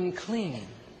considered unclean.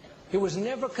 It was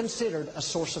never considered a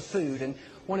source of food. And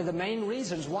one of the main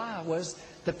reasons why was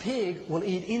the pig will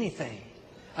eat anything.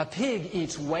 A pig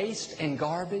eats waste and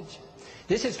garbage.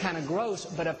 This is kind of gross,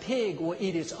 but a pig will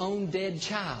eat its own dead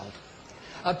child.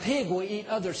 A pig will eat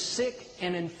other sick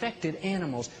and infected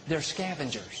animals. They're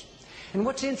scavengers. And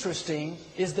what's interesting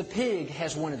is the pig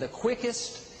has one of the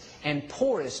quickest and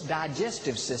poorest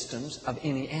digestive systems of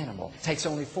any animal. It takes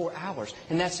only 4 hours,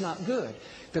 and that's not good.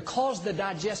 Because the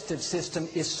digestive system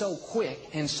is so quick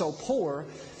and so poor,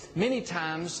 many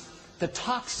times the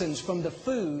toxins from the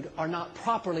food are not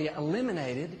properly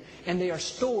eliminated, and they are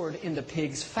stored in the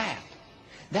pig's fat.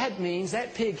 That means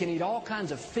that pig can eat all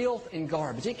kinds of filth and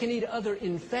garbage. It can eat other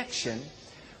infection.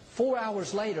 4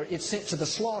 hours later, it's sent to the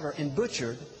slaughter and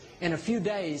butchered. In a few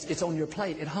days, it's on your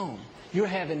plate at home. You're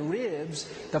having ribs.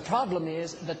 The problem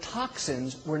is the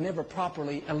toxins were never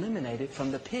properly eliminated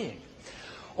from the pig.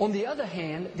 On the other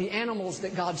hand, the animals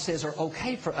that God says are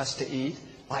okay for us to eat,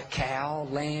 like cow,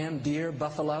 lamb, deer,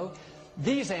 buffalo,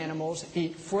 these animals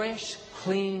eat fresh,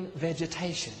 clean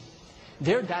vegetation.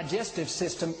 Their digestive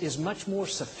system is much more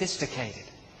sophisticated.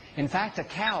 In fact, a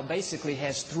cow basically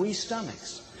has 3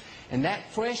 stomachs. And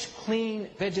that fresh, clean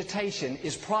vegetation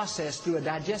is processed through a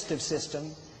digestive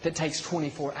system that takes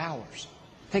 24 hours.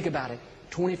 Think about it.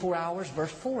 24 hours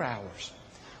versus 4 hours.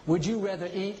 Would you rather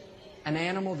eat an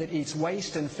animal that eats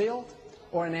waste and filth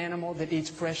or an animal that eats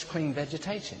fresh, clean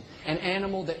vegetation? An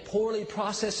animal that poorly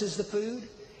processes the food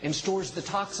and stores the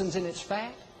toxins in its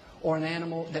fat, or an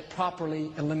animal that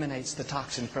properly eliminates the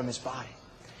toxin from its body?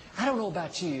 I don't know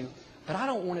about you, but I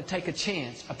don't want to take a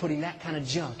chance of putting that kind of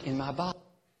junk in my body.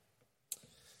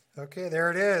 Okay, there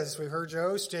it is. We heard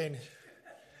Joe Osteen.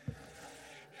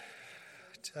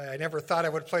 I never thought I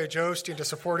would play Joe Osteen to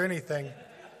support anything,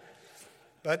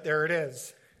 but there it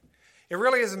is. It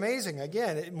really is amazing.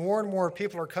 Again, more and more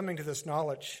people are coming to this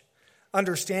knowledge,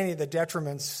 understanding the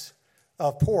detriments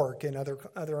of pork and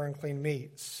other unclean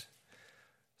meats.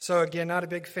 So again, not a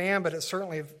big fan, but it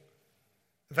certainly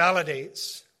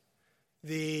validates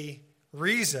the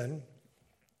reason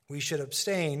we should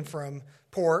abstain from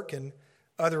pork and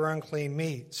other unclean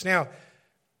meats. Now,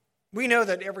 we know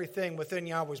that everything within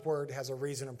Yahweh's Word has a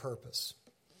reason and purpose.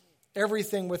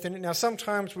 Everything within it. Now,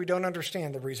 sometimes we don't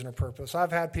understand the reason or purpose.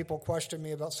 I've had people question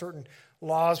me about certain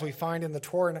laws we find in the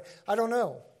Torah, and I don't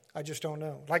know. I just don't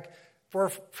know. Like for a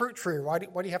fruit tree, why do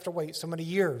you have to wait so many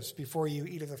years before you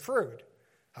eat of the fruit?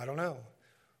 I don't know.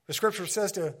 The Scripture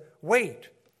says to wait.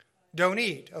 Don't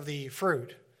eat of the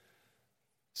fruit.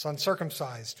 It's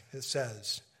uncircumcised, it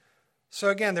says. So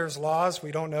again, there's laws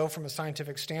we don't know from a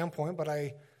scientific standpoint, but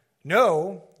I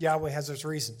know Yahweh has his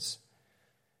reasons.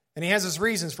 And he has his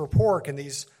reasons for pork and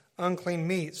these unclean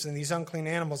meats and these unclean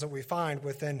animals that we find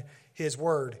within his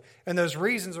word. And those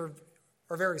reasons are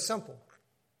very simple.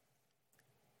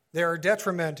 They are a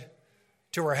detriment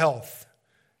to our health.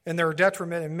 And they're a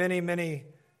detriment in many, many,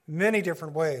 many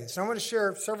different ways. And I'm going to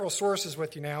share several sources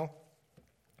with you now.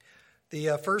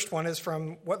 The first one is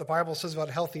from what the Bible says about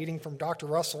healthy eating from Dr.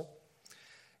 Russell.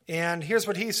 And here's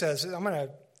what he says. I'm going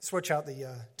to switch out the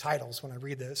titles when I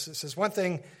read this. It says one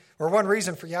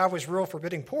reason for Yahweh's rule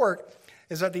forbidding pork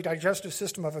is that the digestive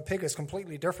system of a pig is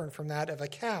completely different from that of a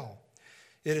cow.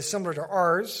 It is similar to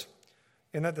ours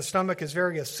in that the stomach is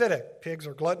very acidic. Pigs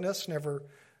are gluttonous, never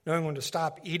knowing when to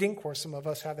stop eating. Of course, some of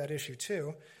us have that issue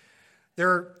too.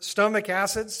 Their stomach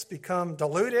acids become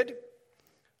diluted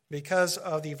because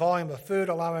of the volume of food,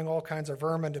 allowing all kinds of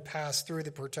vermin to pass through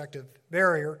the protective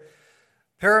barrier.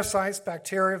 Parasites,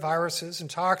 bacteria, viruses, and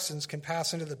toxins can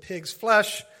pass into the pig's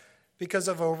flesh because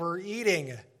of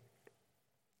overeating.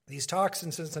 These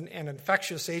toxins and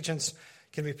infectious agents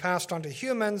can be passed on to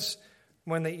humans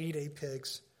when they eat a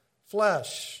pig's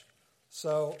flesh.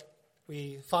 So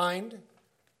we find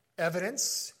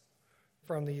evidence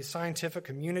from the scientific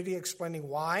community explaining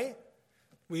why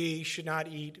we should not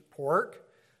eat pork.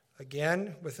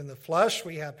 Again, within the flesh,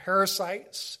 we have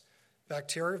parasites,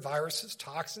 bacteria, viruses,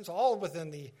 toxins, all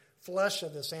within the flesh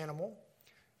of this animal.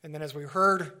 And then as we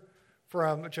heard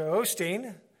from Joe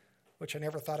Osteen, which I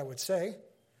never thought I would say,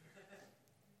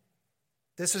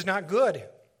 this is not good.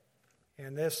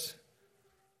 And the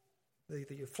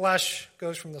flesh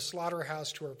goes from the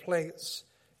slaughterhouse to our plates.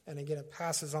 And again, it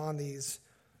passes on these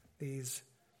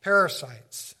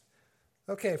parasites.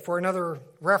 Okay, for another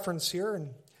reference here,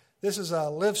 and this is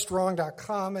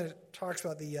livestrong.com, and it talks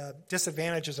about the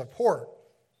disadvantages of pork.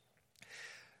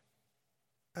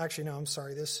 Actually, no, I'm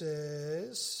sorry. This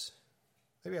is,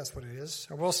 maybe that's what it is.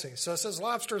 Or we'll see. So it says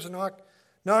lobsters are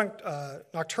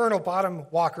nocturnal bottom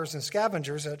walkers and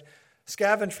scavengers that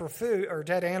scavenge for food or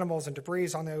dead animals and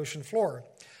debris on the ocean floor.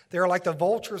 They are like the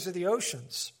vultures of the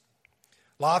oceans.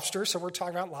 Lobsters, so we're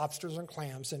talking about lobsters and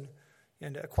clams and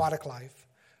aquatic life.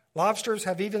 Lobsters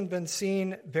have even been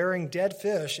seen burying dead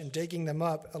fish and digging them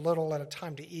up a little at a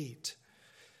time to eat.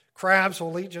 Crabs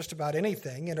will eat just about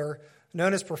anything and are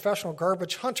known as professional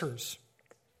garbage hunters.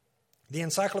 The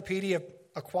Encyclopedia of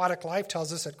Aquatic Life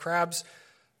tells us that crabs,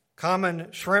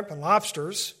 common shrimp, and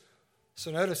lobsters,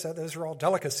 so notice that those are all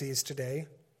delicacies today,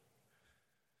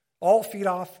 all feed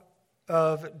off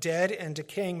of dead and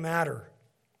decaying matter.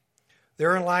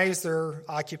 Therein lies their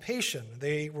occupation.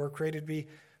 They were created to be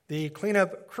the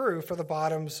cleanup crew for the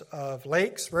bottoms of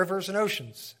lakes, rivers, and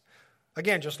oceans.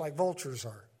 Again, just like vultures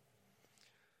are.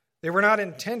 They were not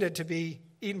intended to be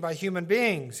eaten by human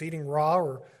beings. Eating raw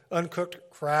or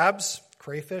uncooked crabs,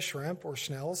 crayfish, shrimp, or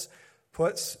snails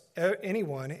puts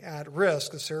anyone at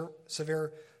risk of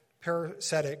severe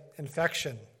parasitic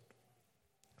infection.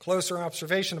 Closer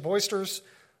observation of oysters,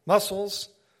 mussels,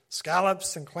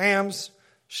 scallops, and clams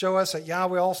show us that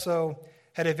Yahweh also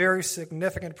had a very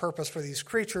significant purpose for these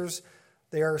creatures.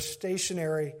 They are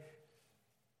stationary,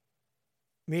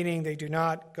 meaning they do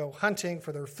not go hunting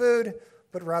for their food,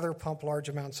 but rather pump large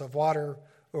amounts of water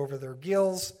over their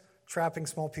gills, trapping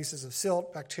small pieces of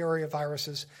silt, bacteria,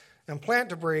 viruses, and plant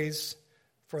debris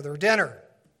for their dinner.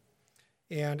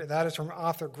 And that is from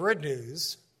author Grid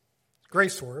News,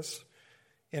 great source,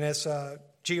 and it's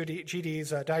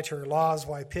GD's Dietary Laws,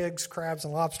 Why Pigs, Crabs,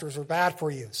 and Lobsters Are Bad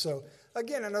for You. So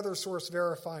again, another source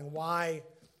verifying why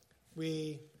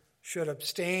we should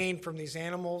abstain from these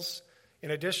animals,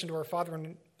 in addition to our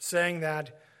Father saying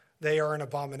that they are an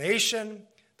abomination,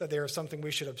 that they are something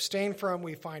we should abstain from.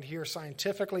 We find here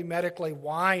scientifically, medically,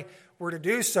 why we're to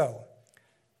do so.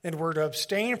 And we're to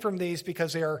abstain from these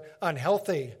because they are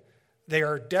unhealthy. They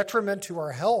are a detriment to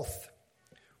our health.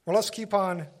 Well, let's keep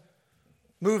on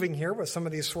moving here with some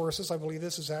of these sources. I believe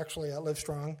this is actually at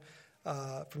Livestrong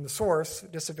from the source,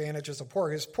 Disadvantages of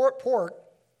Pork. His pork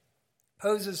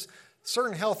poses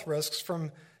certain health risks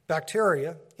from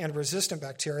bacteria and resistant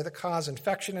bacteria that cause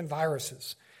infection and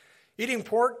viruses. Eating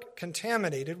pork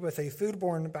contaminated with a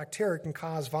foodborne bacteria can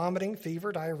cause vomiting,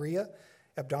 fever, diarrhea,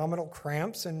 abdominal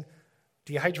cramps, and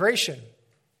dehydration.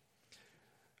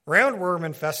 Roundworm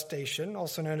infestation,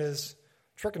 also known as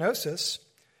trichinosis,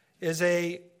 is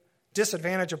a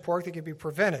disadvantage of pork that can be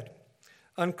prevented.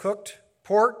 Uncooked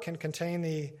pork can contain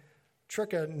the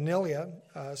Trichinella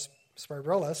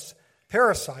spiralis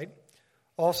parasite,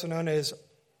 also known as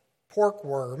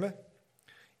porkworm.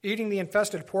 Eating the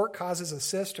infested pork causes a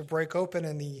cyst to break open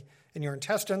in your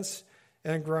intestines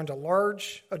and grow into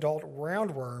large adult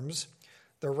roundworms.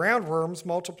 The roundworms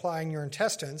multiply in your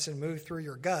intestines and move through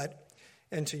your gut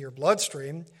into your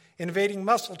bloodstream, invading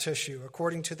muscle tissue,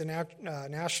 according to the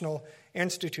National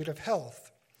Institute of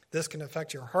Health. This can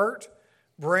affect your heart,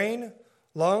 brain,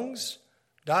 lungs,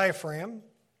 diaphragm.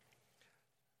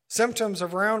 Symptoms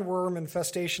of roundworm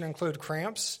infestation include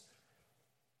cramps,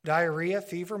 diarrhea,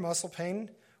 fever, muscle pain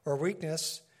or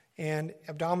weakness, and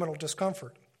abdominal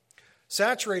discomfort.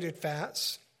 Saturated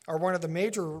fats are one of the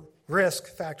major risk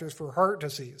factors for heart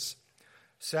disease.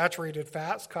 Saturated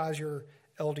fats cause your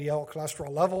LDL cholesterol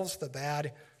levels, the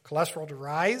bad cholesterol, to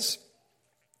rise,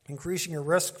 increasing your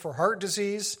risk for heart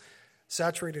disease.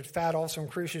 Saturated fat also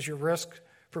increases your risk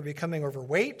for becoming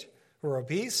overweight or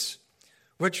obese,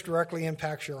 which directly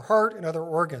impacts your heart and other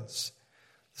organs.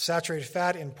 The saturated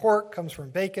fat in pork comes from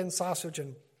bacon, sausage,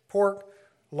 and pork,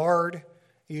 lard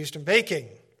used in baking.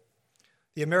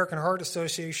 The American Heart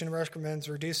Association recommends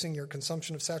reducing your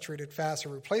consumption of saturated fats or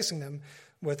replacing them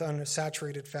with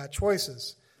unsaturated fat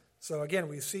choices. So again,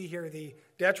 we see here the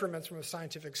detriments from a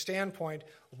scientific standpoint,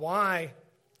 why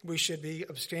we should be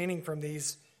abstaining from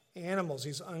these animals,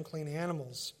 these unclean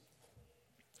animals.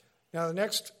 Now the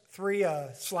next three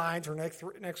slides, or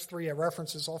next three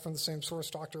references, all from the same source,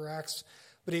 Dr. Axe,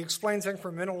 but he explains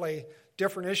incrementally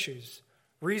different issues,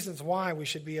 reasons why we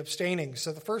should be abstaining.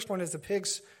 So the first one is the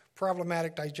pig's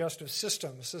problematic digestive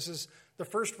systems. This is the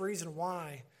first reason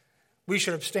why we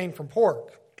should abstain from pork.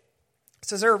 It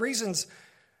says there are reasons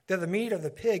that the meat of the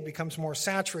pig becomes more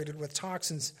saturated with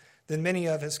toxins than many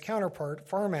of his counterpart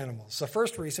farm animals. The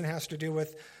first reason has to do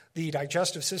with the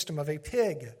digestive system of a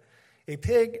pig. A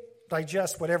pig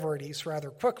digests whatever it eats rather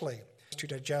quickly to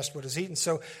digest what is eaten.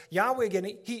 So Yahweh, again,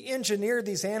 he engineered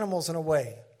these animals in a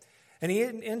way. And he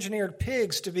engineered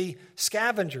pigs to be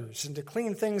scavengers and to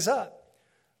clean things up,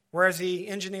 whereas he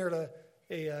engineered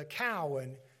a cow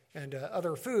and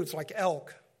other foods like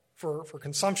elk for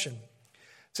consumption.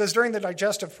 It says during the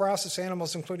digestive process,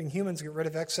 animals, including humans, get rid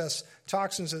of excess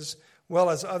toxins as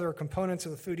well as other components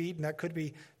of the food eaten that could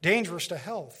be dangerous to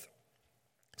health.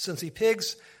 Since the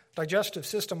pig's digestive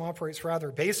system operates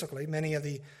rather basically, many of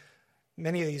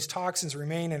these toxins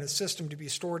remain in its system to be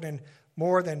stored in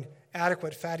more than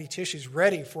adequate fatty tissues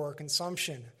ready for our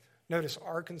consumption. Notice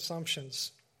our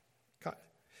consumptions.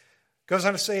 Goes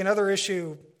on to say another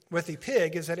issue with the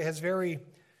pig is that it has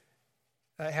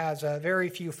very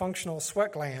few functional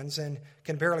sweat glands and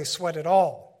can barely sweat at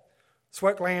all.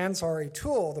 Sweat glands are a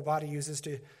tool the body uses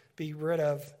to be rid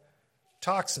of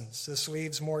toxins. This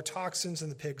leaves more toxins in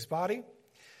the pig's body.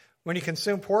 When you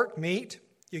consume pork meat,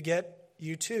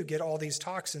 you too get all these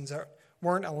toxins that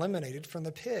weren't eliminated from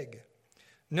the pig.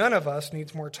 None of us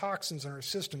needs more toxins in our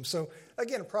system. So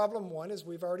again, problem one is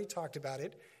we've already talked about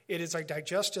it. It is a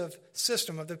digestive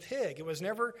system of the pig. It was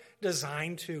never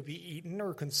designed to be eaten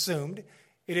or consumed.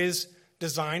 It is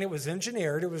designed, it was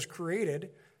engineered, it was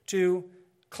created to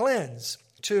cleanse,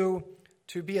 to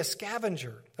be a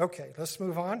scavenger. Okay, let's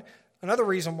move on. Another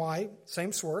reason why,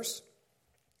 same source,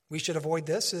 we should avoid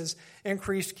this is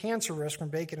increased cancer risk from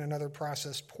bacon and other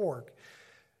processed pork. It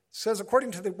says,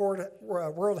 according to the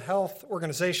World Health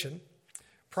Organization,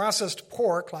 processed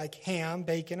pork like ham,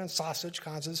 bacon, and sausage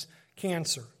causes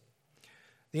cancer.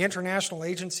 The International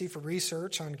Agency for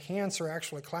Research on Cancer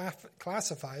actually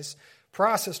classifies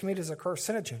processed meat as a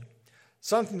carcinogen,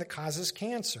 something that causes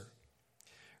cancer.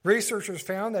 Researchers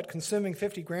found that consuming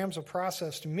 50 grams of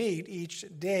processed meat each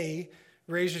day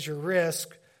raises your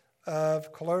risk of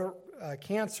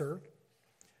cancer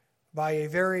by a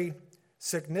very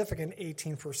significant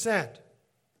 18%.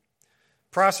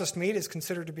 Processed meat is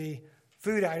considered to be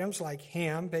food items like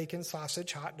ham, bacon,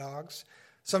 sausage, hot dogs,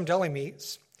 some deli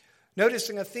meats.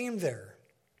 Noticing a theme there.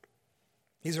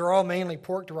 These are all mainly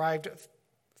pork-derived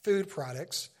food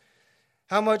products.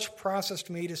 How much processed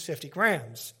meat is 50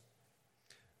 grams?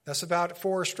 That's about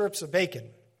 4 strips of bacon.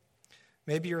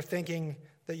 Maybe you're thinking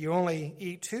that you only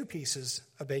eat 2 pieces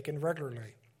of bacon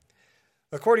regularly.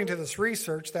 According to this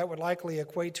research, that would likely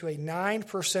equate to a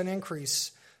 9%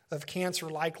 increase of cancer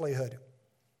likelihood.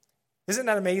 Isn't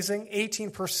that amazing?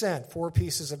 18%, 4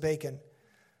 pieces of bacon.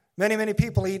 Many, many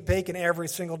people eat bacon every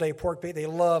single day, pork bacon. They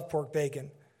love pork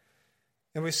bacon.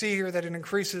 And we see here that it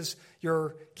increases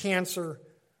your cancer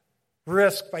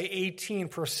risk by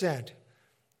 18%.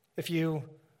 If you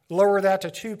lower that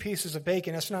to 2 pieces of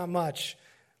bacon, that's not much.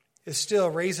 It still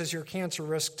raises your cancer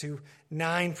risk to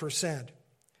 9%.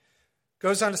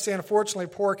 Goes on to say, unfortunately,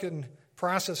 pork and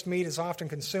processed meat is often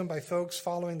consumed by folks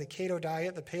following the keto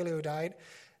diet, the paleo diet,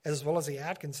 as well as the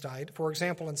Atkins diet. For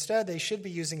example, instead, they should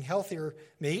be using healthier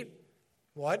meat.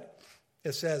 What?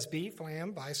 It says beef,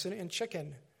 lamb, bison, and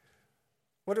chicken.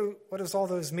 What does all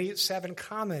those meats have in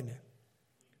common?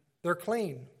 They're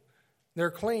clean. They're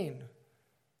clean.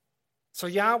 So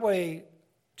Yahweh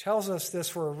tells us this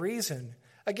for a reason.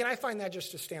 Again, I find that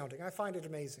just astounding. I find it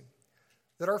amazing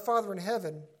that our Father in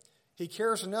heaven, He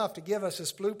cares enough to give us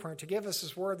this blueprint, to give us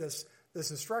this word, this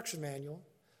instruction manual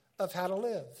of how to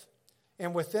live.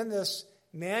 And within this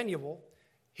manual,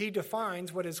 He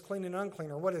defines what is clean and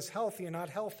unclean, or what is healthy and not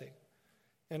healthy.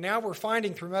 And now we're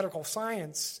finding through medical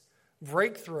science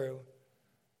breakthrough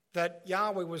that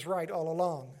Yahweh was right all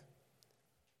along.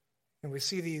 And we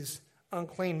see these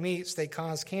unclean meats, they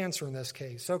cause cancer in this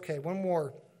case. Okay, one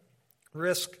more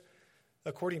risk,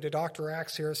 according to Dr.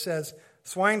 Axe here, it says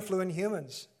swine flu in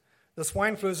humans. The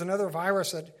swine flu is another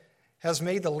virus that has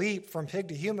made the leap from pig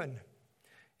to human.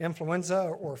 Influenza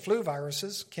or flu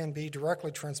viruses can be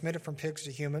directly transmitted from pigs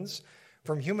to humans,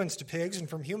 from humans to pigs, and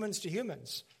from humans to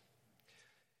humans.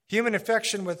 Human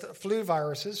infection with flu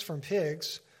viruses from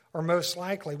pigs are most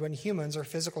likely when humans are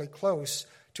physically close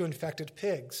to infected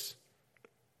pigs.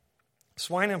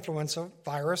 Swine influenza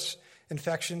virus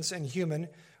infections in human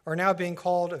are now being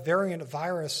called variant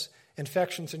virus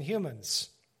infections in humans.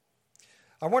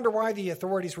 I wonder why the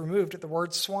authorities removed the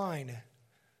word swine.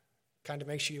 Kind of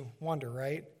makes you wonder,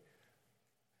 right?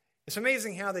 It's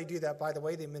amazing how they do that, by the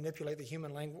way. They manipulate the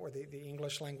human language, or the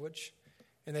English language,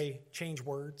 and they change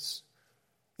words.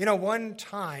 You know, one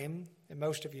time, and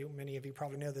many of you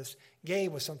probably know this, gay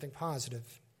was something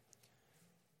positive,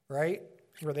 right?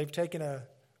 Where they've taken a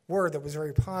word that was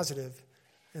very positive,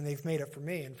 and they've made it for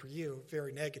me and for you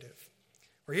very negative.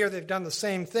 Or here they've done the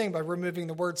same thing by removing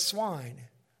the word swine.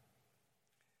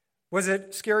 Was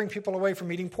it scaring people away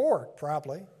from eating pork?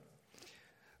 Probably.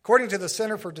 According to the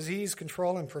Center for Disease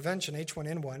Control and Prevention,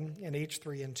 H1N1 and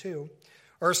H3N2,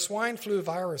 are swine flu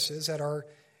viruses that are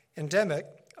endemic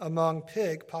among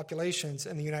pig populations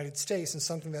in the United States and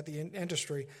something that the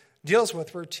industry deals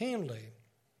with routinely.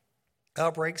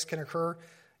 Outbreaks can occur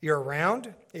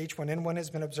year-round. H1N1 has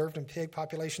been observed in pig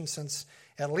populations since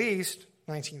at least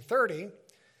 1930,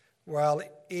 while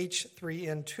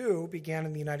H3N2 began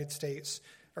in the United States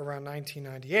around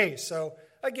 1998. So,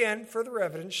 again, further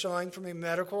evidence showing from a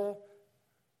medical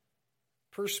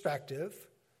perspective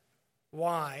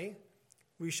why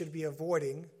we should be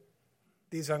avoiding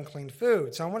these unclean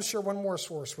foods. I want to share one more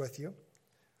source with you.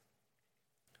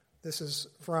 This is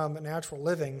from a Natural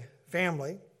Living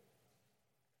Family.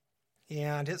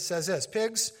 And it says this: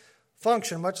 pigs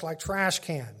function much like trash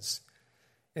cans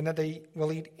in that they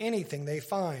will eat anything they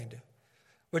find,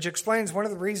 which explains one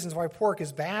of the reasons why pork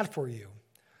is bad for you.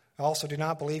 I also do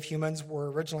not believe humans were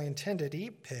originally intended to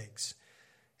eat pigs.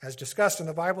 As discussed in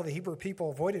the Bible, the Hebrew people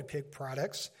avoided pig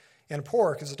products and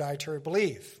pork is a dietary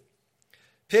belief.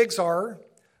 Pigs are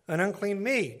an unclean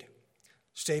meat,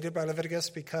 stated by Leviticus,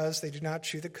 because they do not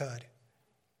chew the cud.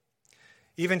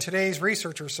 Even today's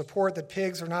researchers support that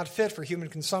pigs are not fit for human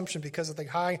consumption because of the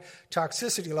high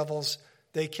toxicity levels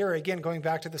they carry. Again, going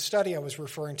back to the study I was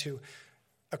referring to,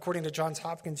 according to Johns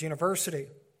Hopkins University,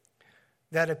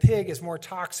 that a pig is more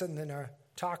toxic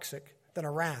than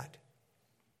a rat.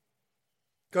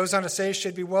 Goes on to say it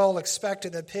should be well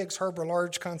expected that pigs harbor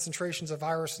large concentrations of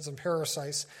viruses and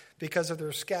parasites because of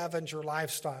their scavenger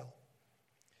lifestyle.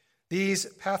 These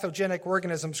pathogenic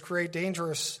organisms create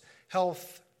dangerous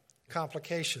health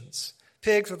complications.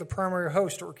 Pigs are the primary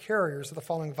host or carriers of the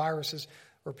following viruses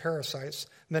or parasites: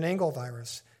 meningococcal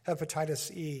virus, hepatitis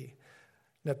E,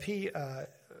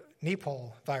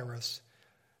 Nipah virus,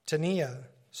 tinea,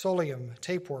 solium,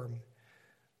 tapeworm,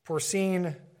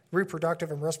 porcine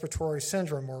reproductive and respiratory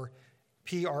syndrome, or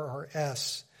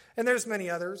PRRS. And there's many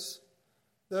others.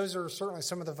 Those are certainly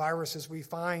some of the viruses we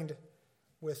find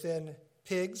within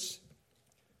pigs.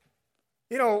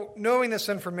 You know, knowing this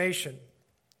information,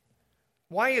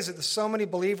 why is it that so many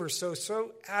believers are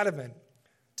so adamant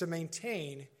to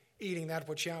maintain eating that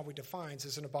which Yahweh defines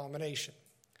as an abomination?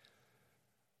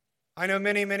 I know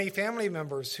many, many family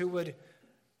members who would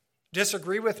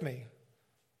disagree with me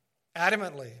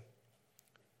adamantly.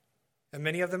 And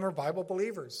many of them are Bible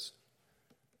believers.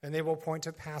 And they will point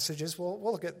to passages. We'll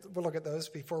look at those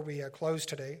before we close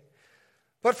today.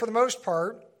 But for the most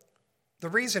part, the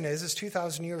reason is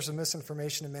 2,000 years of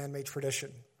misinformation and man-made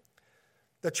tradition.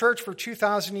 The church for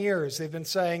 2,000 years, they've been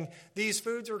saying, these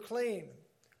foods are clean.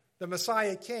 The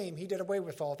Messiah came, he did away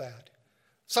with all that.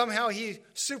 Somehow he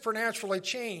supernaturally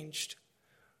changed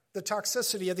the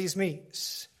toxicity of these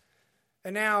meats.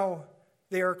 And now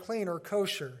they are clean or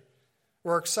kosher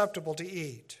or acceptable to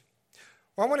eat.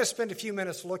 Well, I want to spend a few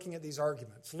minutes looking at these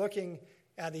arguments, looking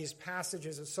at these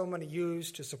passages that so many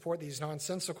use to support these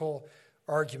nonsensical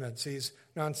arguments, these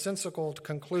nonsensical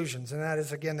conclusions. And that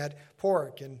is, again, that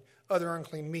pork and other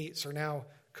unclean meats are now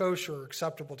kosher or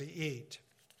acceptable to eat.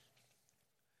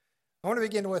 I want to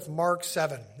begin with Mark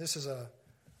 7. This is a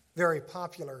very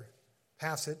popular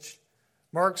passage.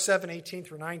 Mark 7, 18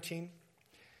 through 19.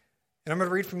 And I'm going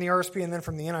to read from the RSV and then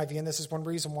from the NIV, and this is one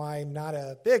reason why I'm not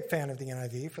a big fan of the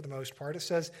NIV for the most part. It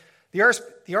says, the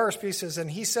RSV says, and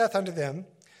he saith unto them,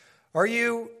 are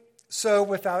you so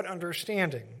without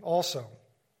understanding also?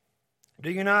 Do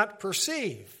you not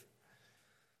perceive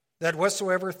that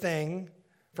whatsoever thing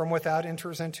from without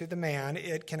enters into the man,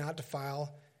 it cannot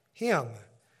defile him,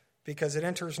 because it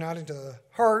enters not into the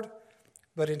heart,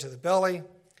 but into the belly,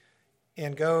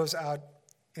 and goes out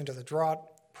into the draught,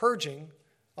 purging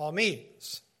all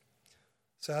meats.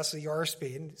 So that's the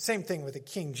RSV. And same thing with the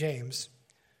King James.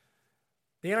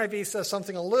 The NIV says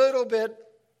something a little bit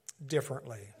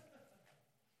differently. It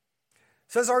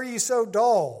says, are you so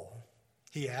dull?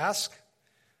 He asked.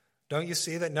 Don't you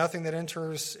see that nothing that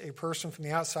enters a person from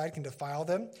the outside can defile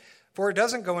them? For it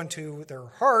doesn't go into their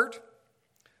heart,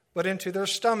 but into their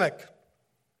stomach,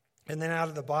 and then out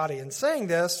of the body. And saying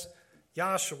this,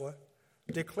 Joshua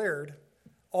declared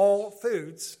all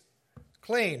foods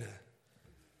clean.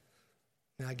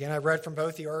 Now again, I read from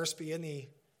both the RSV and the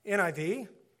NIV.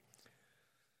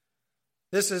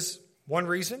 This is one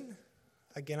reason.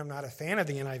 Again, I'm not a fan of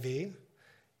the NIV.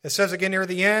 It says again near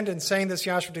the end, and saying this,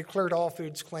 Joshua declared all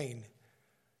foods clean.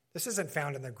 This isn't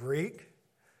found in the Greek.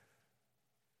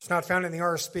 It's not found in the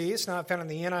RSV. It's not found in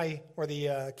the NI or the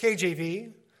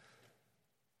KJV.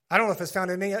 I don't know if it's found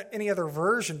in any other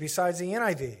version besides the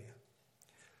NIV.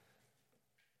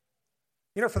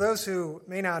 You know, for those who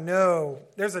may not know,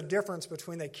 there's a difference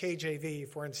between the KJV,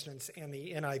 for instance, and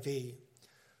the NIV.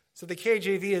 So the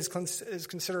KJV is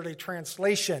considered a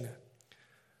translation,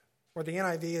 or the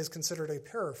NIV is considered a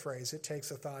paraphrase. It takes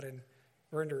a thought and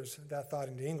renders that thought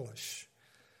into English.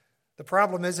 The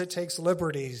problem is it takes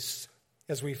liberties,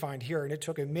 as we find here, and it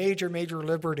took a major, major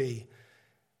liberty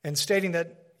in stating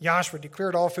that Joshua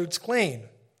declared all foods clean,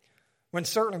 when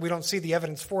certainly we don't see the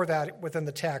evidence for that within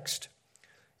the text.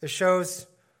 It shows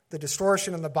the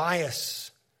distortion and the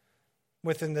bias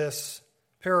within this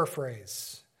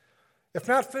paraphrase. If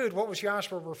not food, what was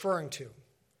Joshua referring to?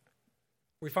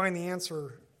 We find the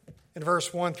answer in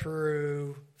verse 1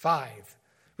 through 5.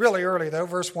 Really early, though,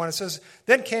 verse 1, it says,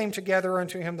 then came together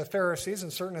unto him the Pharisees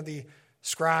and certain of the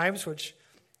scribes, which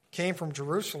came from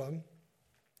Jerusalem.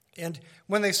 And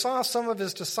when they saw some of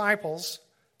his disciples,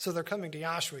 so they're coming to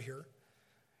Joshua here,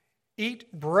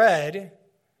 eat bread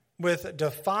with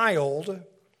defiled,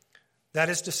 that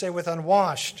is to say with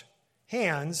unwashed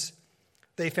hands,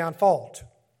 they found fault.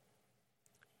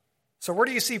 So where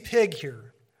do you see pig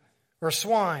here, or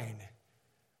swine,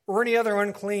 or any other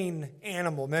unclean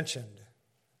animal mentioned.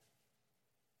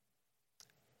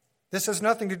 This has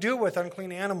nothing to do with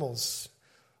unclean animals,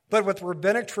 but with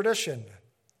rabbinic tradition.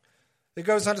 It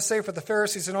goes on to say, for the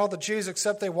Pharisees and all the Jews,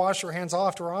 except they wash their hands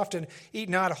oft or often, eat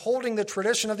not, holding the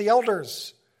tradition of the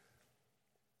elders.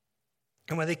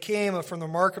 And when they came from the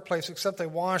marketplace, except they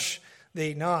wash,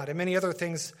 they eat not. And many other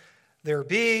things there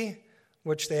be,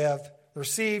 which they have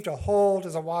received a hold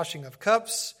as a washing of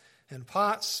cups and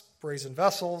pots, brazen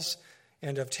vessels,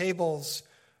 and of tables.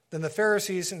 Then the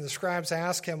Pharisees and the scribes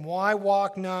asked him, why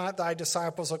walk not thy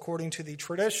disciples according to the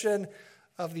tradition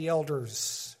of the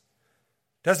elders?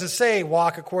 Doesn't say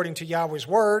walk according to Yahweh's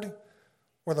word,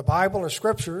 or the Bible or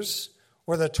scriptures,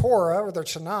 or the Torah or the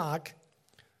Tanakh.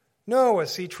 No,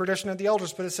 it's the tradition of the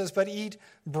elders, but it says, but eat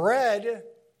bread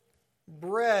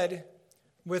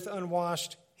with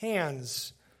unwashed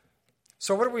hands.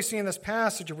 So what do we see in this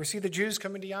passage? We see the Jews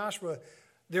coming to Yahshua.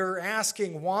 They're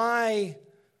asking, why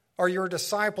are your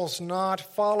disciples not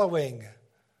following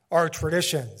our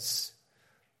traditions?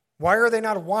 Why are they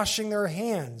not washing their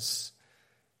hands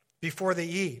before they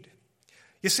eat?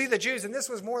 You see, the Jews, and this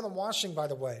was more than washing, by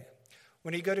the way.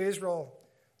 When you go to Israel,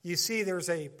 you see there's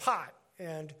a pot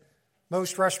and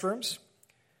most restrooms,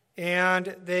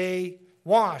 and they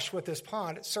wash with this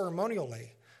pot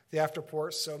ceremonially. They have to pour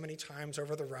it so many times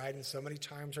over the right and so many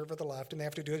times over the left, and they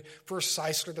have to do it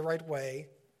precisely the right way.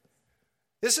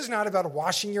 This is not about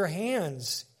washing your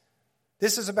hands.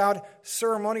 This is about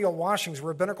ceremonial washings,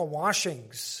 rabbinical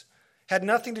washings. Had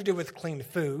nothing to do with clean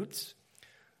foods.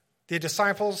 The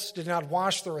disciples did not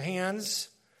wash their hands,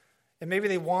 and maybe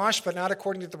they washed, but not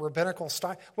according to the rabbinical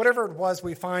style. Whatever it was,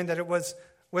 we find that it was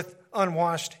with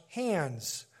unwashed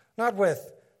hands, not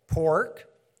with pork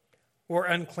or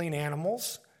unclean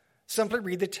animals. Simply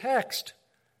read the text.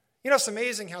 You know, it's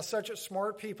amazing how such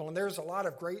smart people, and there's a lot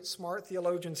of great smart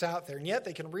theologians out there, and yet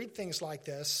they can read things like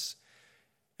this,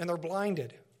 and they're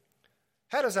blinded.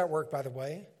 How does that work, by the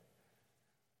way?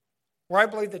 Well, I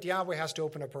believe that Yahweh has to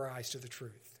open up our eyes to the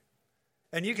truth.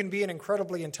 And you can be an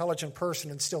incredibly intelligent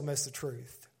person and still miss the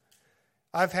truth.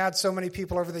 I've had so many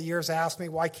people over the years ask me,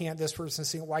 why can't this person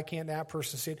see it? Why can't that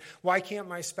person see it? Why can't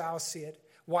my spouse see it?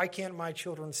 Why can't my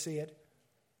children see it?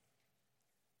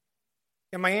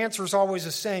 And my answer is always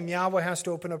the same. Yahweh has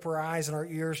to open up our eyes and our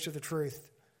ears to the truth.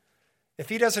 If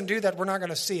he doesn't do that, we're not going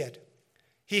to see it.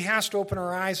 He has to open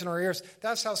our eyes and our ears.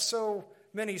 That's how so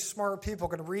many smart people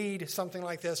can read something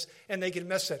like this and they can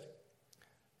miss it.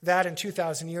 That in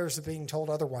 2,000 years of being told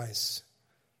otherwise.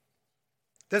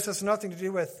 This has nothing to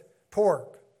do with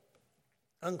pork,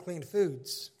 unclean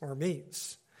foods, or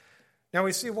meats. Now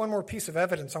we see one more piece of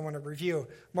evidence I want to review.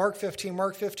 Mark 15.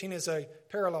 Mark 15 is a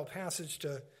parallel passage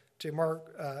to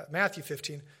Matthew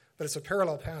 15, but it's a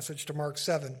parallel passage to Mark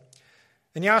 7.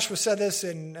 And Yahshua said this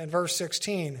in verse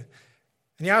 16.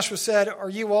 And Yahshua said, are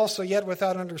you also yet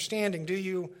without understanding? Do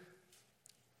you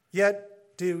not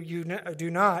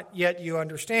yet you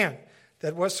understand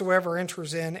that whatsoever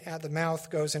enters in at the mouth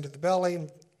goes into the belly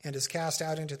and is cast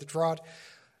out into the draught?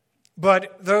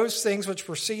 But those things which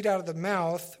proceed out of the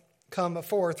mouth come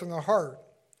forth from the heart,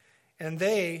 and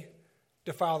they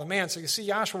defile the man. So you see,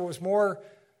 Yahshua was more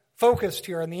focused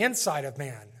here on the inside of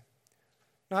man,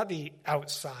 not the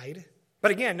outside.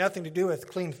 But again, nothing to do with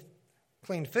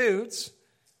clean foods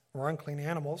or unclean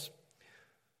animals.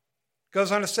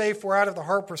 Goes on to say, for out of the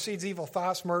heart proceeds evil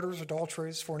thoughts, murders,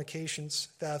 adulteries, fornications,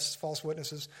 thefts, false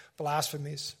witnesses,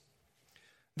 blasphemies.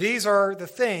 These are the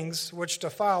things which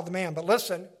defile the man. But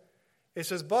listen, it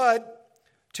says, but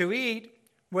to eat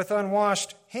with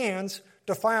unwashed hands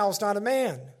defiles not a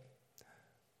man.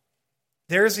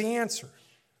 There's the answer.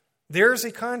 There's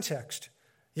the context.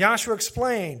 Yahshua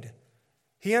explained.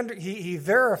 He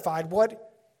verified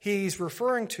what he's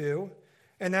referring to,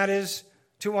 and that is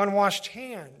to unwashed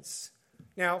hands.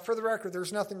 Now, for the record,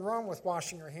 there's nothing wrong with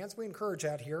washing your hands. We encourage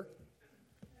that here.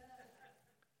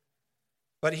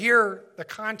 But here, the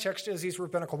context is these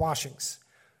rabbinical washings.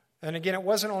 And again, it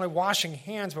wasn't only washing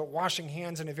hands, but washing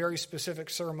hands in a very specific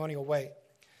ceremonial way,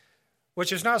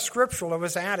 which is not scriptural. It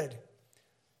was added.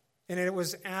 And it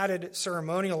was added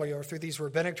ceremonially or through these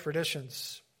rabbinic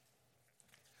traditions.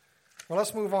 Well,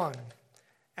 let's move on.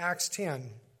 Acts 10.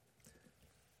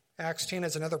 Acts 10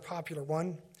 is another popular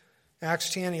one.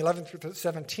 Acts 10, 11 through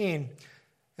 17.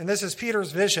 And this is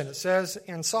Peter's vision. It says,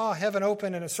 and saw heaven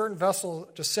open and a certain vessel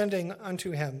descending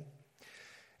unto him,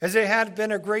 as it had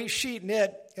been a great sheet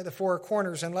knit at the four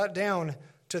corners and let down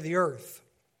to the earth,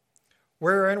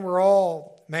 wherein were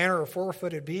all manner of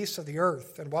four-footed beasts of the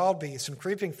earth, and wild beasts, and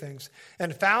creeping things,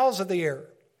 and fowls of the air.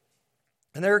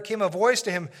 And there came a voice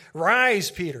to him, rise,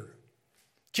 Peter,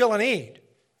 kill and eat.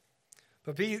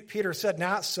 But Peter said,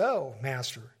 "Not so,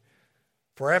 Master,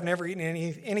 for I have never eaten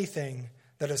anything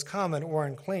that is common or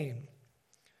unclean."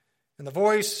 And the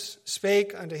voice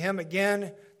spake unto him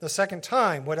again the second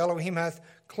time, "What Elohim hath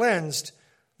cleansed,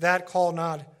 that call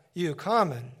not you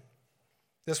common."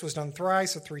 This was done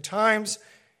thrice or 3 times,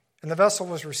 and the vessel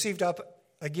was received up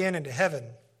again into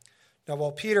heaven. Now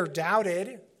while Peter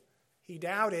doubted, he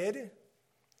doubted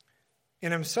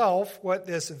in himself what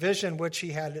this vision which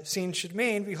he had seen should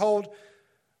mean. Behold,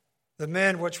 the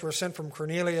men which were sent from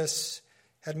Cornelius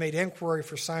had made inquiry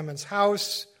for Simon's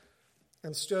house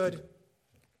and stood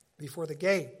before the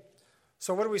gate.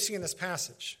 So what do we see in this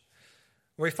passage?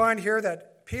 We find here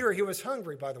that Peter, he was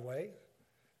hungry, by the way.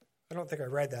 I don't think I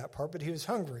read that part, but he was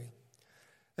hungry.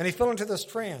 And he fell into this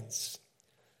trance.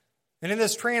 And in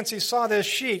this trance, he saw this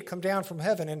sheet come down from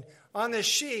heaven. And on this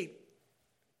sheet,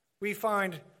 we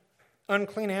find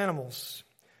unclean animals.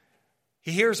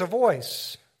 He hears a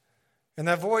voice. And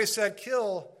that voice said,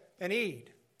 "Kill and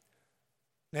eat."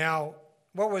 Now,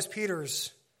 what was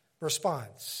Peter's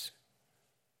response?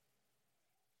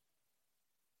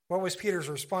 What was Peter's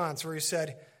response where he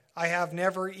said, "I have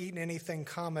never eaten anything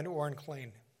common or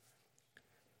unclean"?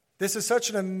 This is such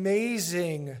an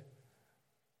amazing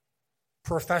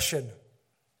profession,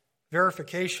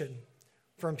 verification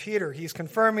from Peter. He's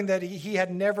confirming that he had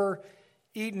never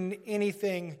eaten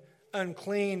anything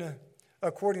unclean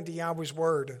according to Yahweh's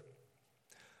word.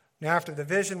 Now, after the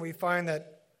vision, we find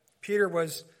that Peter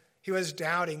was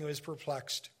doubting, he was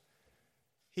perplexed.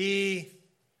 He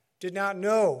did not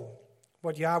know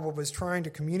what Yahweh was trying to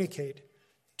communicate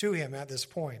to him at this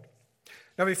point.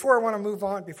 Now, before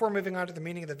moving on to the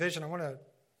meaning of the vision, I want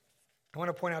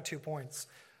to point out 2 points.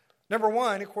 Number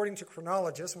one, according to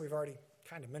chronologists, and we've already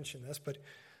kind of mentioned this, but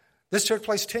this took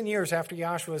place 10 years after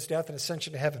Yahshua's death and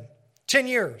ascension to heaven. 10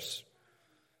 years.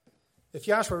 If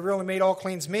Yahshua really made all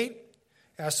cleans meat,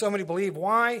 as so many believe,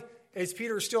 why is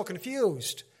Peter still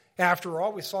confused? After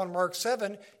all, we saw in Mark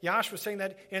 7, Yahshua saying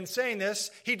that in saying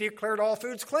this, he declared all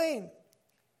foods clean.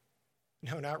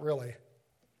 No, not really.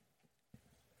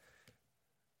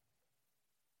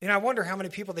 I wonder how many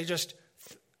people they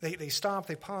stop,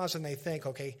 they pause, and they think,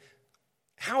 okay,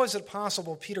 how is it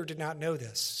possible Peter did not know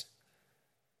this?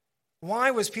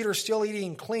 Why was Peter still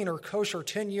eating clean or kosher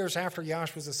 10 years after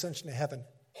Yahshua's ascension to heaven?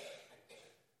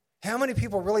 How many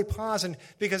people really pause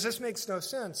because this makes no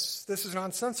sense. This is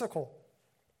nonsensical.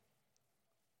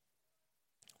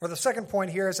 Or the second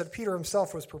point here is that Peter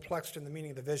himself was perplexed in the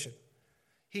meaning of the vision.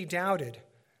 He doubted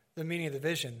the meaning of the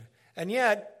vision. And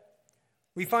yet,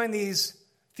 we find these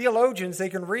theologians, they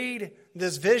can read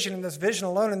this vision and this vision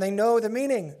alone, and they know the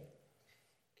meaning,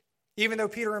 even though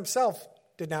Peter himself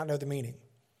did not know the meaning.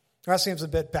 That seems a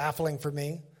bit baffling for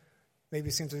me. Maybe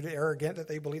it seems a bit arrogant that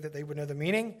they believe that they would know the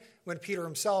meaning, when Peter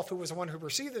himself, who was the one who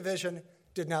received the vision,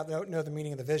 did not know the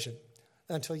meaning of the vision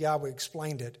until Yahweh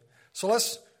explained it. So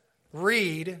let's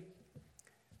read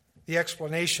the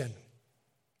explanation.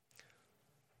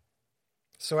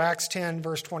 So Acts 10,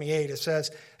 verse 28, it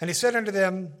says, "And he said unto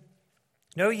them,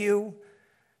 Know you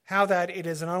how that it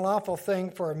is an unlawful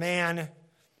thing for a man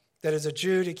that is a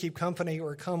Jew to keep company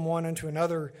or come one unto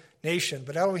another nation?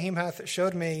 But Elohim hath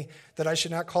showed me that I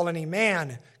should not call any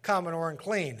man common or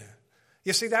unclean."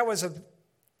 You see, that was a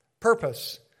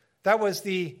purpose. That was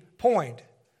the point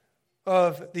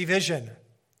of the vision,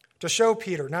 to show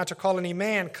Peter not to call any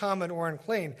man common or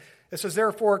unclean. It says,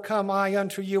 "Therefore come I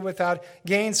unto you without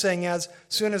gainsaying, as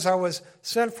soon as I was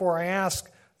sent for. I ask,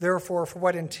 therefore, for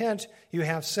what intent you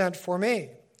have sent for me."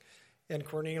 And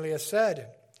Cornelius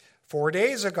said, 4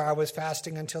 days ago I was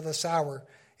fasting until this hour,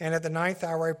 and at the 9th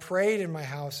hour I prayed in my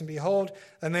house, and behold,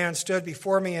 a man stood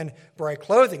before me in bright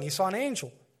clothing. He saw an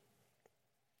angel,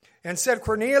 and said,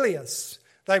 "Cornelius,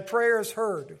 thy prayer is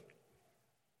heard."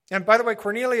 And by the way,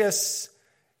 Cornelius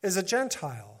is a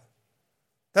Gentile.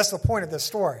 That's the point of this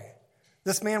story.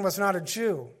 This man was not a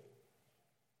Jew.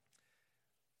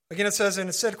 Again, it says, "And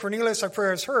it said, Cornelius, thy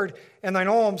prayer is heard, and thine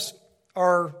alms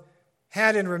are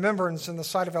had in remembrance in the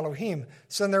sight of Elohim.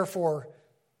 Send therefore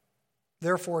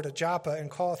to Joppa,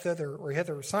 and call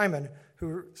hither Simon,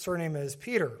 whose surname is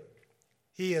Peter.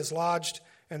 He is lodged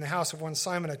in the house of one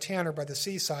Simon, a tanner by the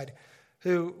seaside,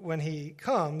 who, when he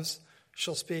comes,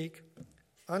 shall speak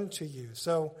unto you."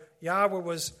 So Yahweh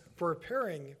was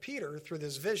preparing Peter through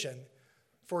this vision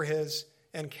for his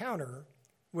encounter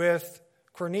with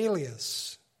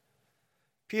Cornelius.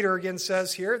 Peter again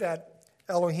says here that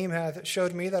Elohim hath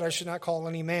showed me that I should not call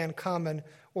any man common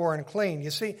or unclean.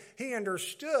 You see, he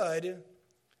understood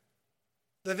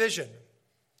the vision.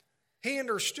 He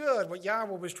understood what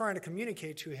Yahweh was trying to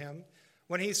communicate to him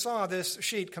when he saw this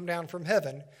sheet come down from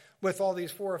heaven with all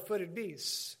these four-footed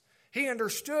beasts. He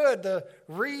understood the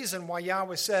reason why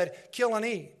Yahweh said, kill and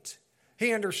eat.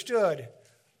 He understood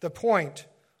the point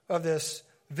of this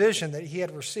vision that he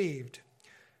had received.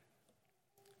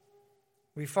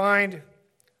 We find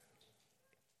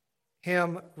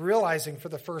him realizing for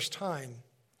the first time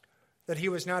that he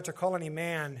was not to call any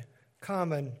man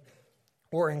common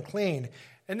or unclean.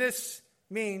 And this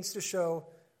means to show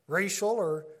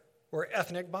racial or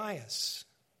ethnic bias.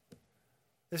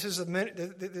 This is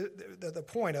the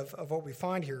point of what we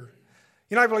find here.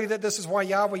 I believe that this is why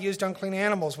Yahweh used unclean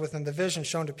animals within the vision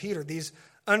shown to Peter. These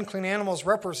unclean animals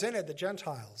represented the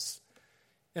Gentiles.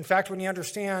 In fact, when you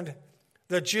understand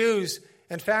the Jews,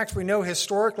 in fact, we know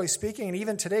historically speaking, and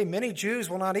even today, many Jews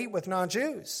will not eat with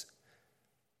non-Jews.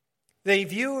 They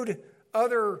viewed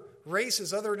other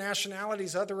races, other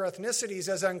nationalities, other ethnicities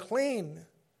as unclean.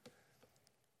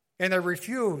 And they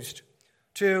refused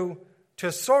to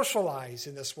socialize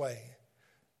in this way.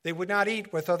 They would not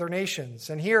eat with other nations.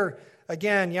 And here,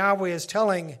 again, Yahweh is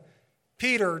telling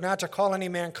Peter not to call any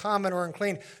man common or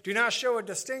unclean. Do not show a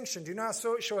distinction. Do not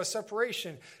show a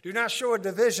separation. Do not show a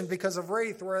division because of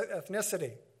race or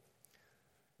ethnicity.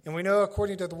 And we know,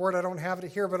 according to the word, I don't have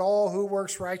it here, but all who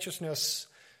works righteousness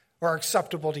are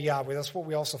acceptable to Yahweh. That's what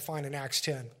we also find in Acts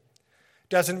 10.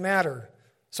 Doesn't matter.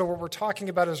 So what we're talking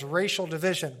about is racial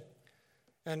division.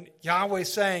 And Yahweh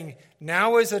is saying,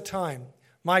 now is the time.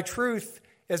 My truth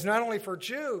is not only for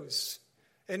Jews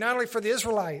and not only for the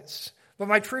Israelites, but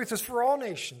my truth is for all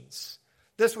nations.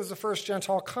 This was the first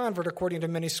Gentile convert, according to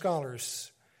many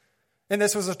scholars. And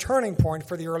this was a turning point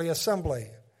for the early assembly.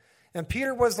 And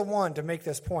Peter was the one to make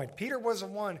this point. Peter was the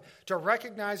one to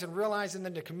recognize and realize and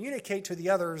then to communicate to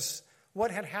the others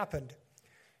what had happened.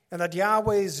 And that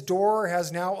Yahweh's door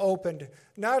has now opened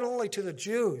not only to the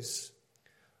Jews,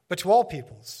 but to all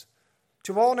peoples,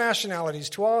 to all nationalities,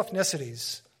 to all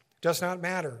ethnicities. Does not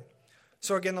matter.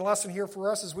 So again, the lesson here for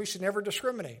us is we should never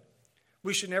discriminate.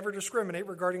 We should never discriminate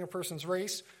regarding a person's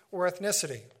race or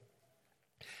ethnicity.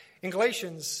 In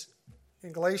Galatians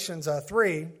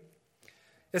 3,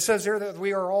 it says there that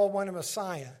we are all one in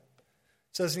Messiah.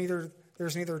 It says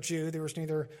there's neither Jew, there's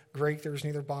neither Greek, there's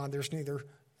neither bond, there's neither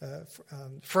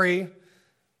free,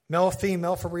 male,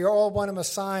 female, for we are all one in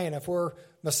Messiah. And if we're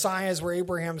Messiahs, we're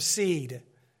Abraham's seed,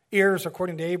 heirs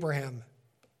according to Abraham.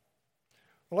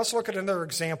 Well, let's look at another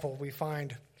example we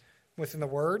find within the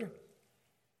Word.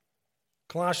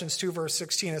 Colossians 2, verse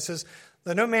 16, it says,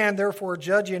 let no man therefore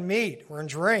judge you in meat or in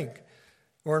drink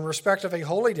or in respect of a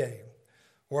holy day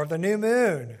or of the new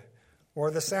moon or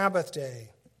the Sabbath day.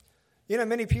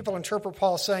 Many people interpret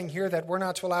Paul saying here that we're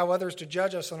not to allow others to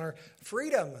judge us on our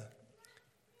freedom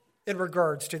in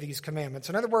regards to these commandments.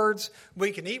 In other words,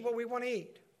 we can eat what we want to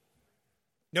eat.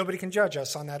 Nobody can judge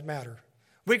us on that matter.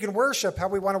 We can worship how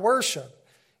we want to worship.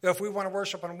 If we want to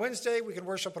worship on Wednesday, we can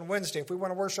worship on Wednesday. If we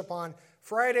want to worship on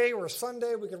Friday or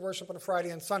Sunday, we can worship on Friday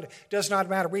and Sunday. Does not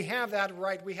matter. We have that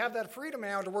right. We have that freedom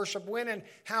now to worship when and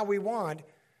how we want.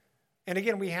 And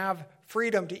again, we have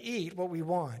freedom to eat what we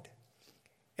want.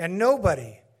 And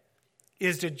nobody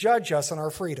is to judge us on our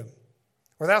freedom.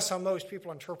 Or that's how most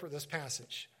people interpret this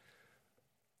passage.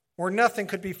 Or nothing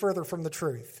could be further from the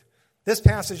truth. This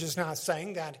passage is not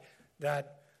saying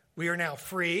that we are now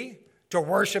free to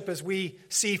worship as we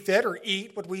see fit or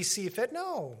eat what we see fit.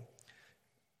 No.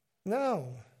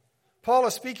 Paul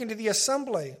is speaking to the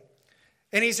assembly,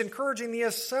 and he's encouraging the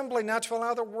assembly not to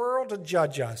allow the world to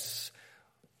judge us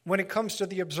when it comes to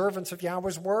the observance of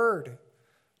Yahweh's word.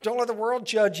 Don't let the world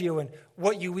judge you in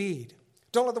what you eat.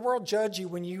 Don't let the world judge you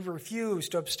when you refuse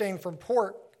to abstain from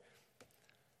pork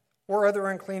or other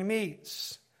unclean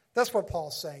meats. That's what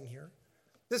Paul's saying here.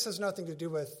 This has nothing to do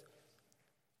with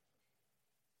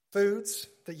foods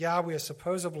that Yahweh has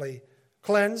supposedly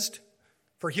cleansed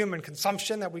for human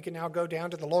consumption, that we can now go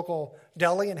down to the local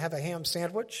deli and have a ham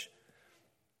sandwich.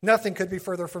 Nothing could be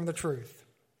further from the truth.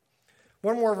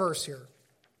 One more verse here.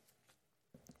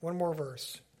 One more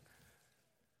verse.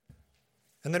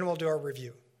 And then we'll do our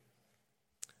review.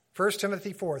 1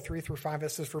 Timothy 4, 3-5,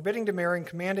 it says, forbidding to marry and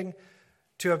commanding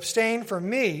to abstain from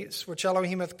meats which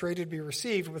Elohim hath created to be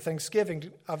received with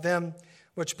thanksgiving of them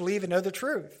which believe and know the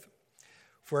truth.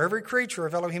 For every creature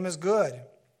of Elohim is good,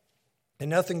 and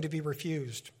nothing to be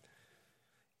refused,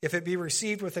 if it be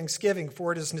received with thanksgiving,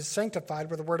 for it is sanctified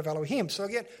with the word of Elohim. So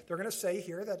again, they're going to say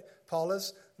here that Paul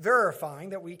is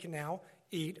verifying that we can now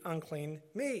eat unclean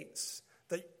meats.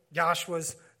 That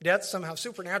Joshua's death somehow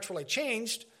supernaturally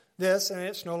changed this, and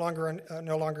it's no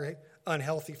longer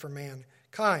unhealthy for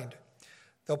mankind.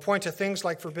 They'll point to things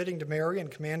like forbidding to marry and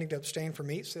commanding to abstain from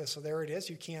meats. So there it is.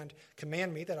 You can't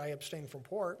command me that I abstain from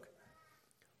pork.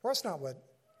 Well, that's not what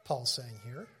Paul's saying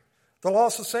here. They'll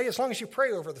also say, as long as you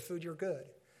pray over the food, you're good.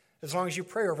 As long as you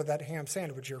pray over that ham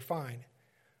sandwich, you're fine.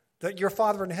 That your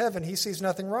Father in heaven, he sees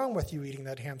nothing wrong with you eating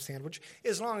that ham sandwich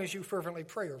as long as you fervently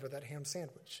pray over that ham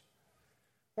sandwich.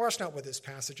 Well, that's not what this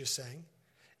passage is saying.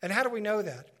 And how do we know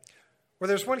that? Well,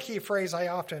 there's one key phrase I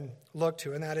often look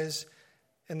to, and that is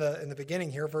in the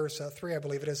beginning here, verse 3, I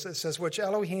believe it is. It says, which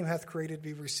Elohim hath created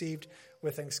be received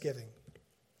with thanksgiving.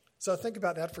 So think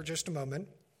about that for just a moment.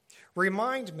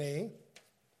 Remind me,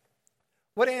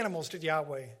 what animals did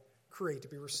Yahweh create to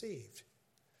be received?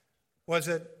 Was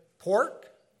it pork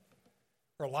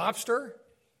or lobster?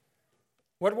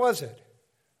 What was it?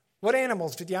 What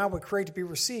animals did Yahweh create to be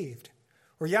received?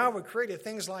 Or Yahweh created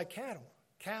things like cattle,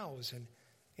 cows,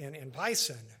 and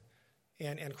bison,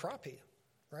 and crappie,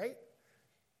 right?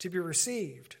 To be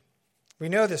received. We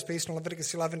know this based on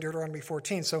Leviticus 11, Deuteronomy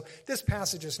 14. So this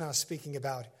passage is not speaking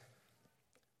about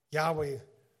Yahweh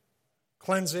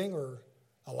cleansing or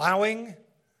allowing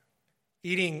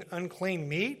eating unclean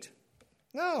meat.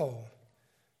 No,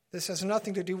 this has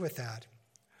nothing to do with that.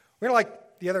 We're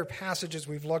like the other passages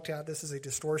we've looked at. This is a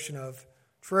distortion of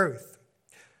truth.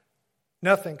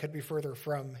 Nothing could be further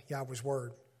from Yahweh's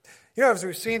word. You know, as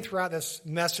we've seen throughout this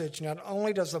message, not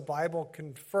only does the Bible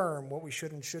confirm what we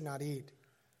should and should not eat,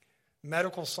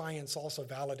 medical science also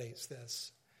validates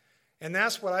this. And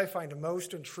that's what I find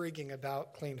most intriguing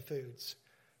about clean foods.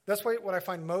 That's what I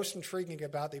find most intriguing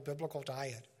about the biblical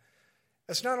diet.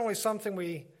 It's not only something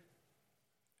we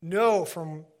know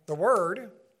from the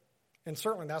Word, and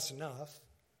certainly that's enough,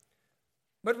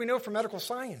 but we know from medical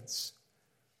science.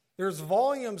 There's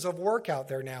volumes of work out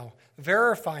there now,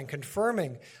 verifying,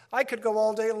 confirming. I could go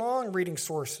all day long reading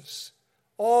sources,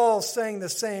 all saying the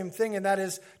same thing, and that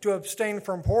is to abstain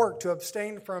from pork, to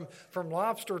abstain from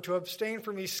lobster, to abstain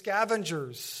from these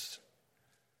scavengers.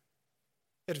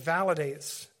 It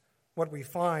validates what we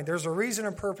find. There's a reason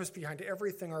and purpose behind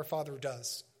everything our Father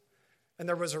does. And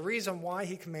there was a reason why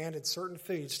he commanded certain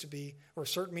foods to be, or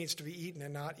certain meats to be eaten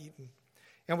and not eaten.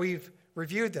 And we've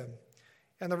reviewed them.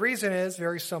 And the reason is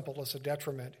very simple. It's a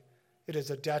detriment. It is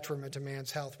a detriment to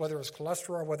man's health, whether it's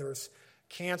cholesterol, whether it's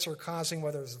cancer causing,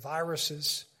 whether it's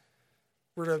viruses.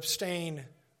 We're to abstain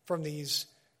from these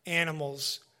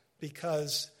animals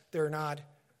because they're not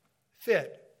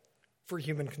fit for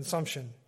human consumption.